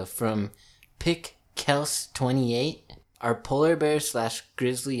 Okay, so from Pick Kels 28, are polar bears /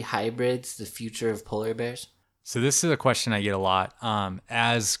 grizzly hybrids the future of polar bears? So this is a question I get a lot.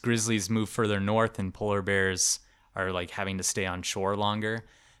 As grizzlies move further north and polar bears are like having to stay on shore longer,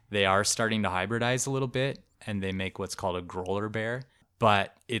 they are starting to hybridize a little bit and they make what's called a growler bear.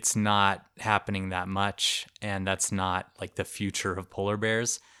 But it's not happening that much, and that's not like the future of polar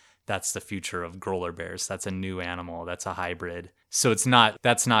bears. That's the future of growler bears. That's a new animal. That's a hybrid. So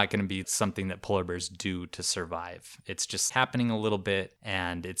that's not going to be something that polar bears do to survive. It's just happening a little bit,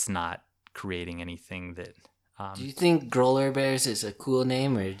 and it's not creating anything that... Do you think growler bears is a cool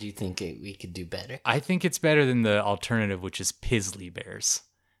name, or do you think we could do better? I think it's better than the alternative, which is Pizzly bears.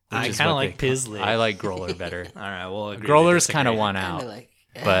 I is kind of what like they call- Pizzly. I like growler better. All right, well, agree to Growler's disagree. kind of won out. Kinda like,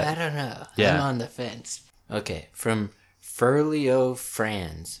 but- I don't know. Yeah. I'm on the fence. Okay, from Furlio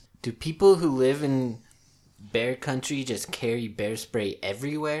Franz. Do people who live in bear country just carry bear spray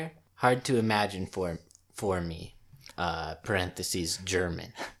everywhere? Hard to imagine for me. Parentheses,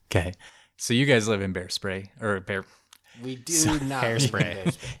 German. Okay. So you guys live in bear spray or bear. We do not bear live in spray.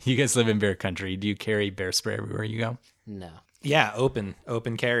 bear spray. You guys live in bear country. Do you carry bear spray everywhere you go? No. Yeah, open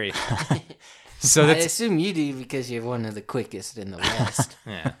carry. So I that's assume you do because you're one of the quickest in the West.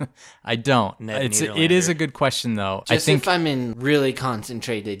 Yeah. I don't. Ned It is Niederlander. a good question though. Just I think if I'm in really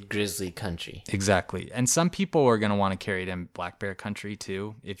concentrated grizzly country. exactly. And some people are going to want to carry it in black bear country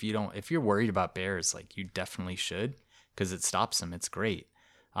too. If you're worried about bears, like you definitely should because it stops them. It's great.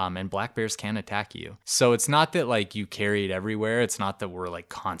 And black bears can attack you. So it's not that like you carry it everywhere. It's not that we're like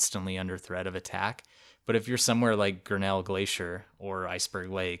constantly under threat of attack. But if you're somewhere like Grinnell Glacier or Iceberg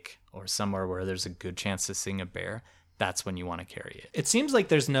Lake or somewhere where there's a good chance of seeing a bear, that's when you want to carry it. It seems like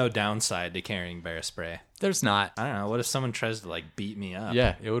there's no downside to carrying bear spray. There's not. I don't know. What if someone tries to like beat me up?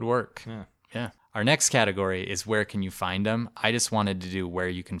 Yeah, it would work. Yeah. Yeah. Our next category is where can you find them? I just wanted to do where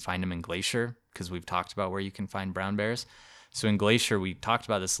you can find them in Glacier because we've talked about where you can find brown bears. So in Glacier, we talked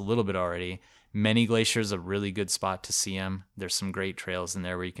about this a little bit already. Many Glacier's a really good spot to see them. There's some great trails in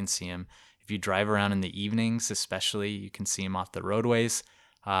there where you can see them. If you drive around in the evenings, especially, you can see them off the roadways.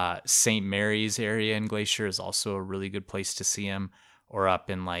 St. Mary's area in Glacier is also a really good place to see them. Or up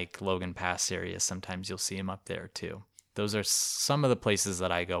in like Logan Pass area, sometimes you'll see them up there too. Those are some of the places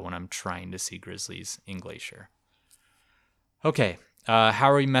that I go when I'm trying to see grizzlies in Glacier. Okay,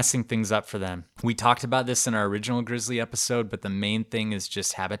 how are we messing things up for them? We talked about this in our original grizzly episode, but the main thing is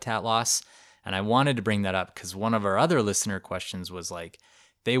just habitat loss. And I wanted to bring that up because one of our other listener questions was like,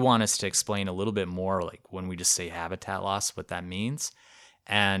 they want us to explain a little bit more, like when we just say habitat loss, what that means.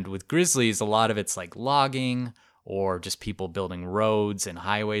 And with grizzlies, a lot of it's like logging or just people building roads and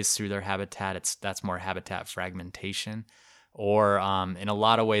highways through their habitat. That's more habitat fragmentation. Or in a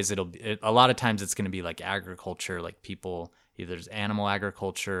lot of ways, a lot of times it's going to be like agriculture, like people, either there's animal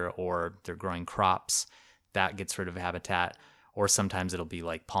agriculture or they're growing crops. That gets rid of habitat. Or sometimes it'll be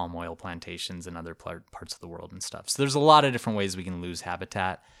like palm oil plantations in other parts of the world and stuff. So there's a lot of different ways we can lose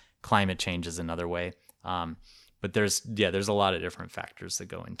habitat. Climate change is another way. But there's a lot of different factors that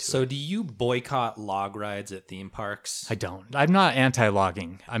go into it. So do you boycott log rides at theme parks? I don't. I'm not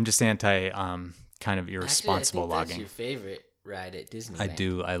anti-logging. I'm just anti kind of irresponsible Actually, I think logging. that's your favorite ride at Disneyland. I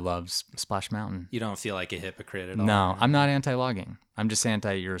do. I love Splash Mountain. You don't feel like a hypocrite at all? No, I'm not anti-logging. I'm just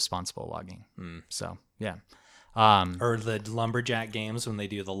anti-irresponsible logging. So, yeah. Or the lumberjack games when they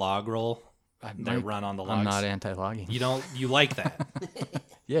do the log roll, they run on the logs. I'm not anti-logging. You like that?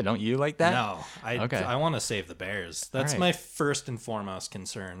 Yeah, don't you like that? No, Okay. I want to save the bears. That's All right. my first and foremost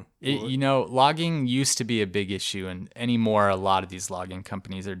concern. Logging used to be a big issue, and anymore, a lot of these logging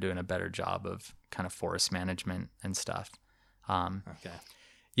companies are doing a better job of kind of forest management and stuff. Okay.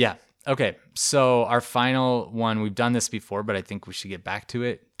 Yeah. Okay. So our final one, we've done this before, but I think we should get back to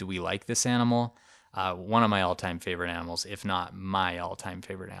it. Do we like this animal? One of my all-time favorite animals, if not my all-time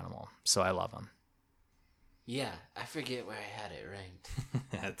favorite animal. So I love him. Yeah, I forget where I had it ranked.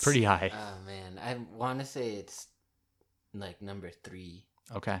 That's Pretty high. Oh man, I want to say it's like number 3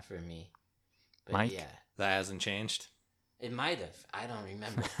 Okay. for me. But Mike? yeah, That hasn't changed. it might have. I don't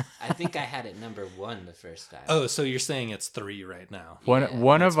remember. I think I had it number 1 the first time. Oh, so you're saying it's 3 right now? One Yeah,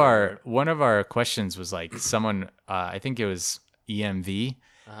 one that's of our questions was like someone I think it was EMV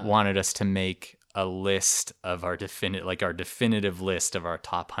wanted us to make a list of our definitive list of our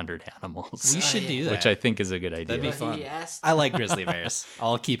top 100 animals. We should do that. Which I think is a good idea. That'd be Well, fun. he asked- I like grizzly bears.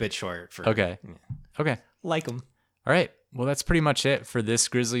 I'll keep it short for Okay. Okay. Like them. All right. Well, that's pretty much it for this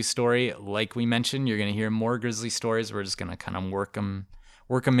grizzly story. Like we mentioned, you're going to hear more grizzly stories. We're just going to kind of work them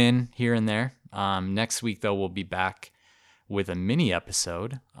in here and there. Next week, though, we'll be back with a mini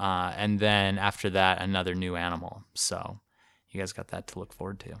episode. And then after that, another new animal. So you guys got that to look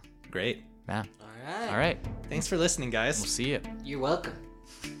forward to. Great. Yeah. All right. All right. Thanks for listening, guys. We'll see you. You're welcome.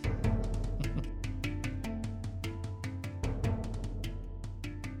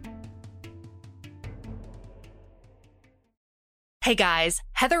 Hey guys,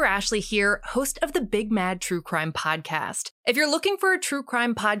 Heather Ashley here, host of the Big Mad True Crime Podcast. If you're looking for a true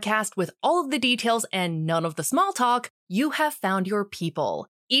crime podcast with all of the details and none of the small talk, you have found your people.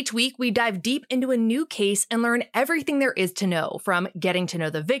 Each week, we dive deep into a new case and learn everything there is to know, from getting to know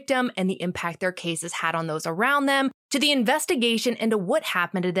the victim and the impact their case has had on those around them, to the investigation into what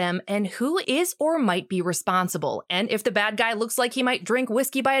happened to them and who is or might be responsible. And if the bad guy looks like he might drink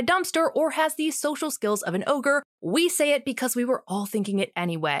whiskey by a dumpster or has the social skills of an ogre, we say it because we were all thinking it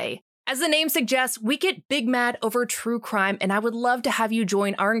anyway. As the name suggests, we get big mad over true crime, and I would love to have you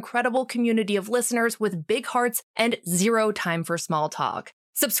join our incredible community of listeners with big hearts and zero time for small talk.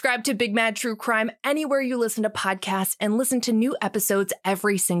 Subscribe to Big Mad True Crime anywhere you listen to podcasts and listen to new episodes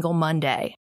every single Monday.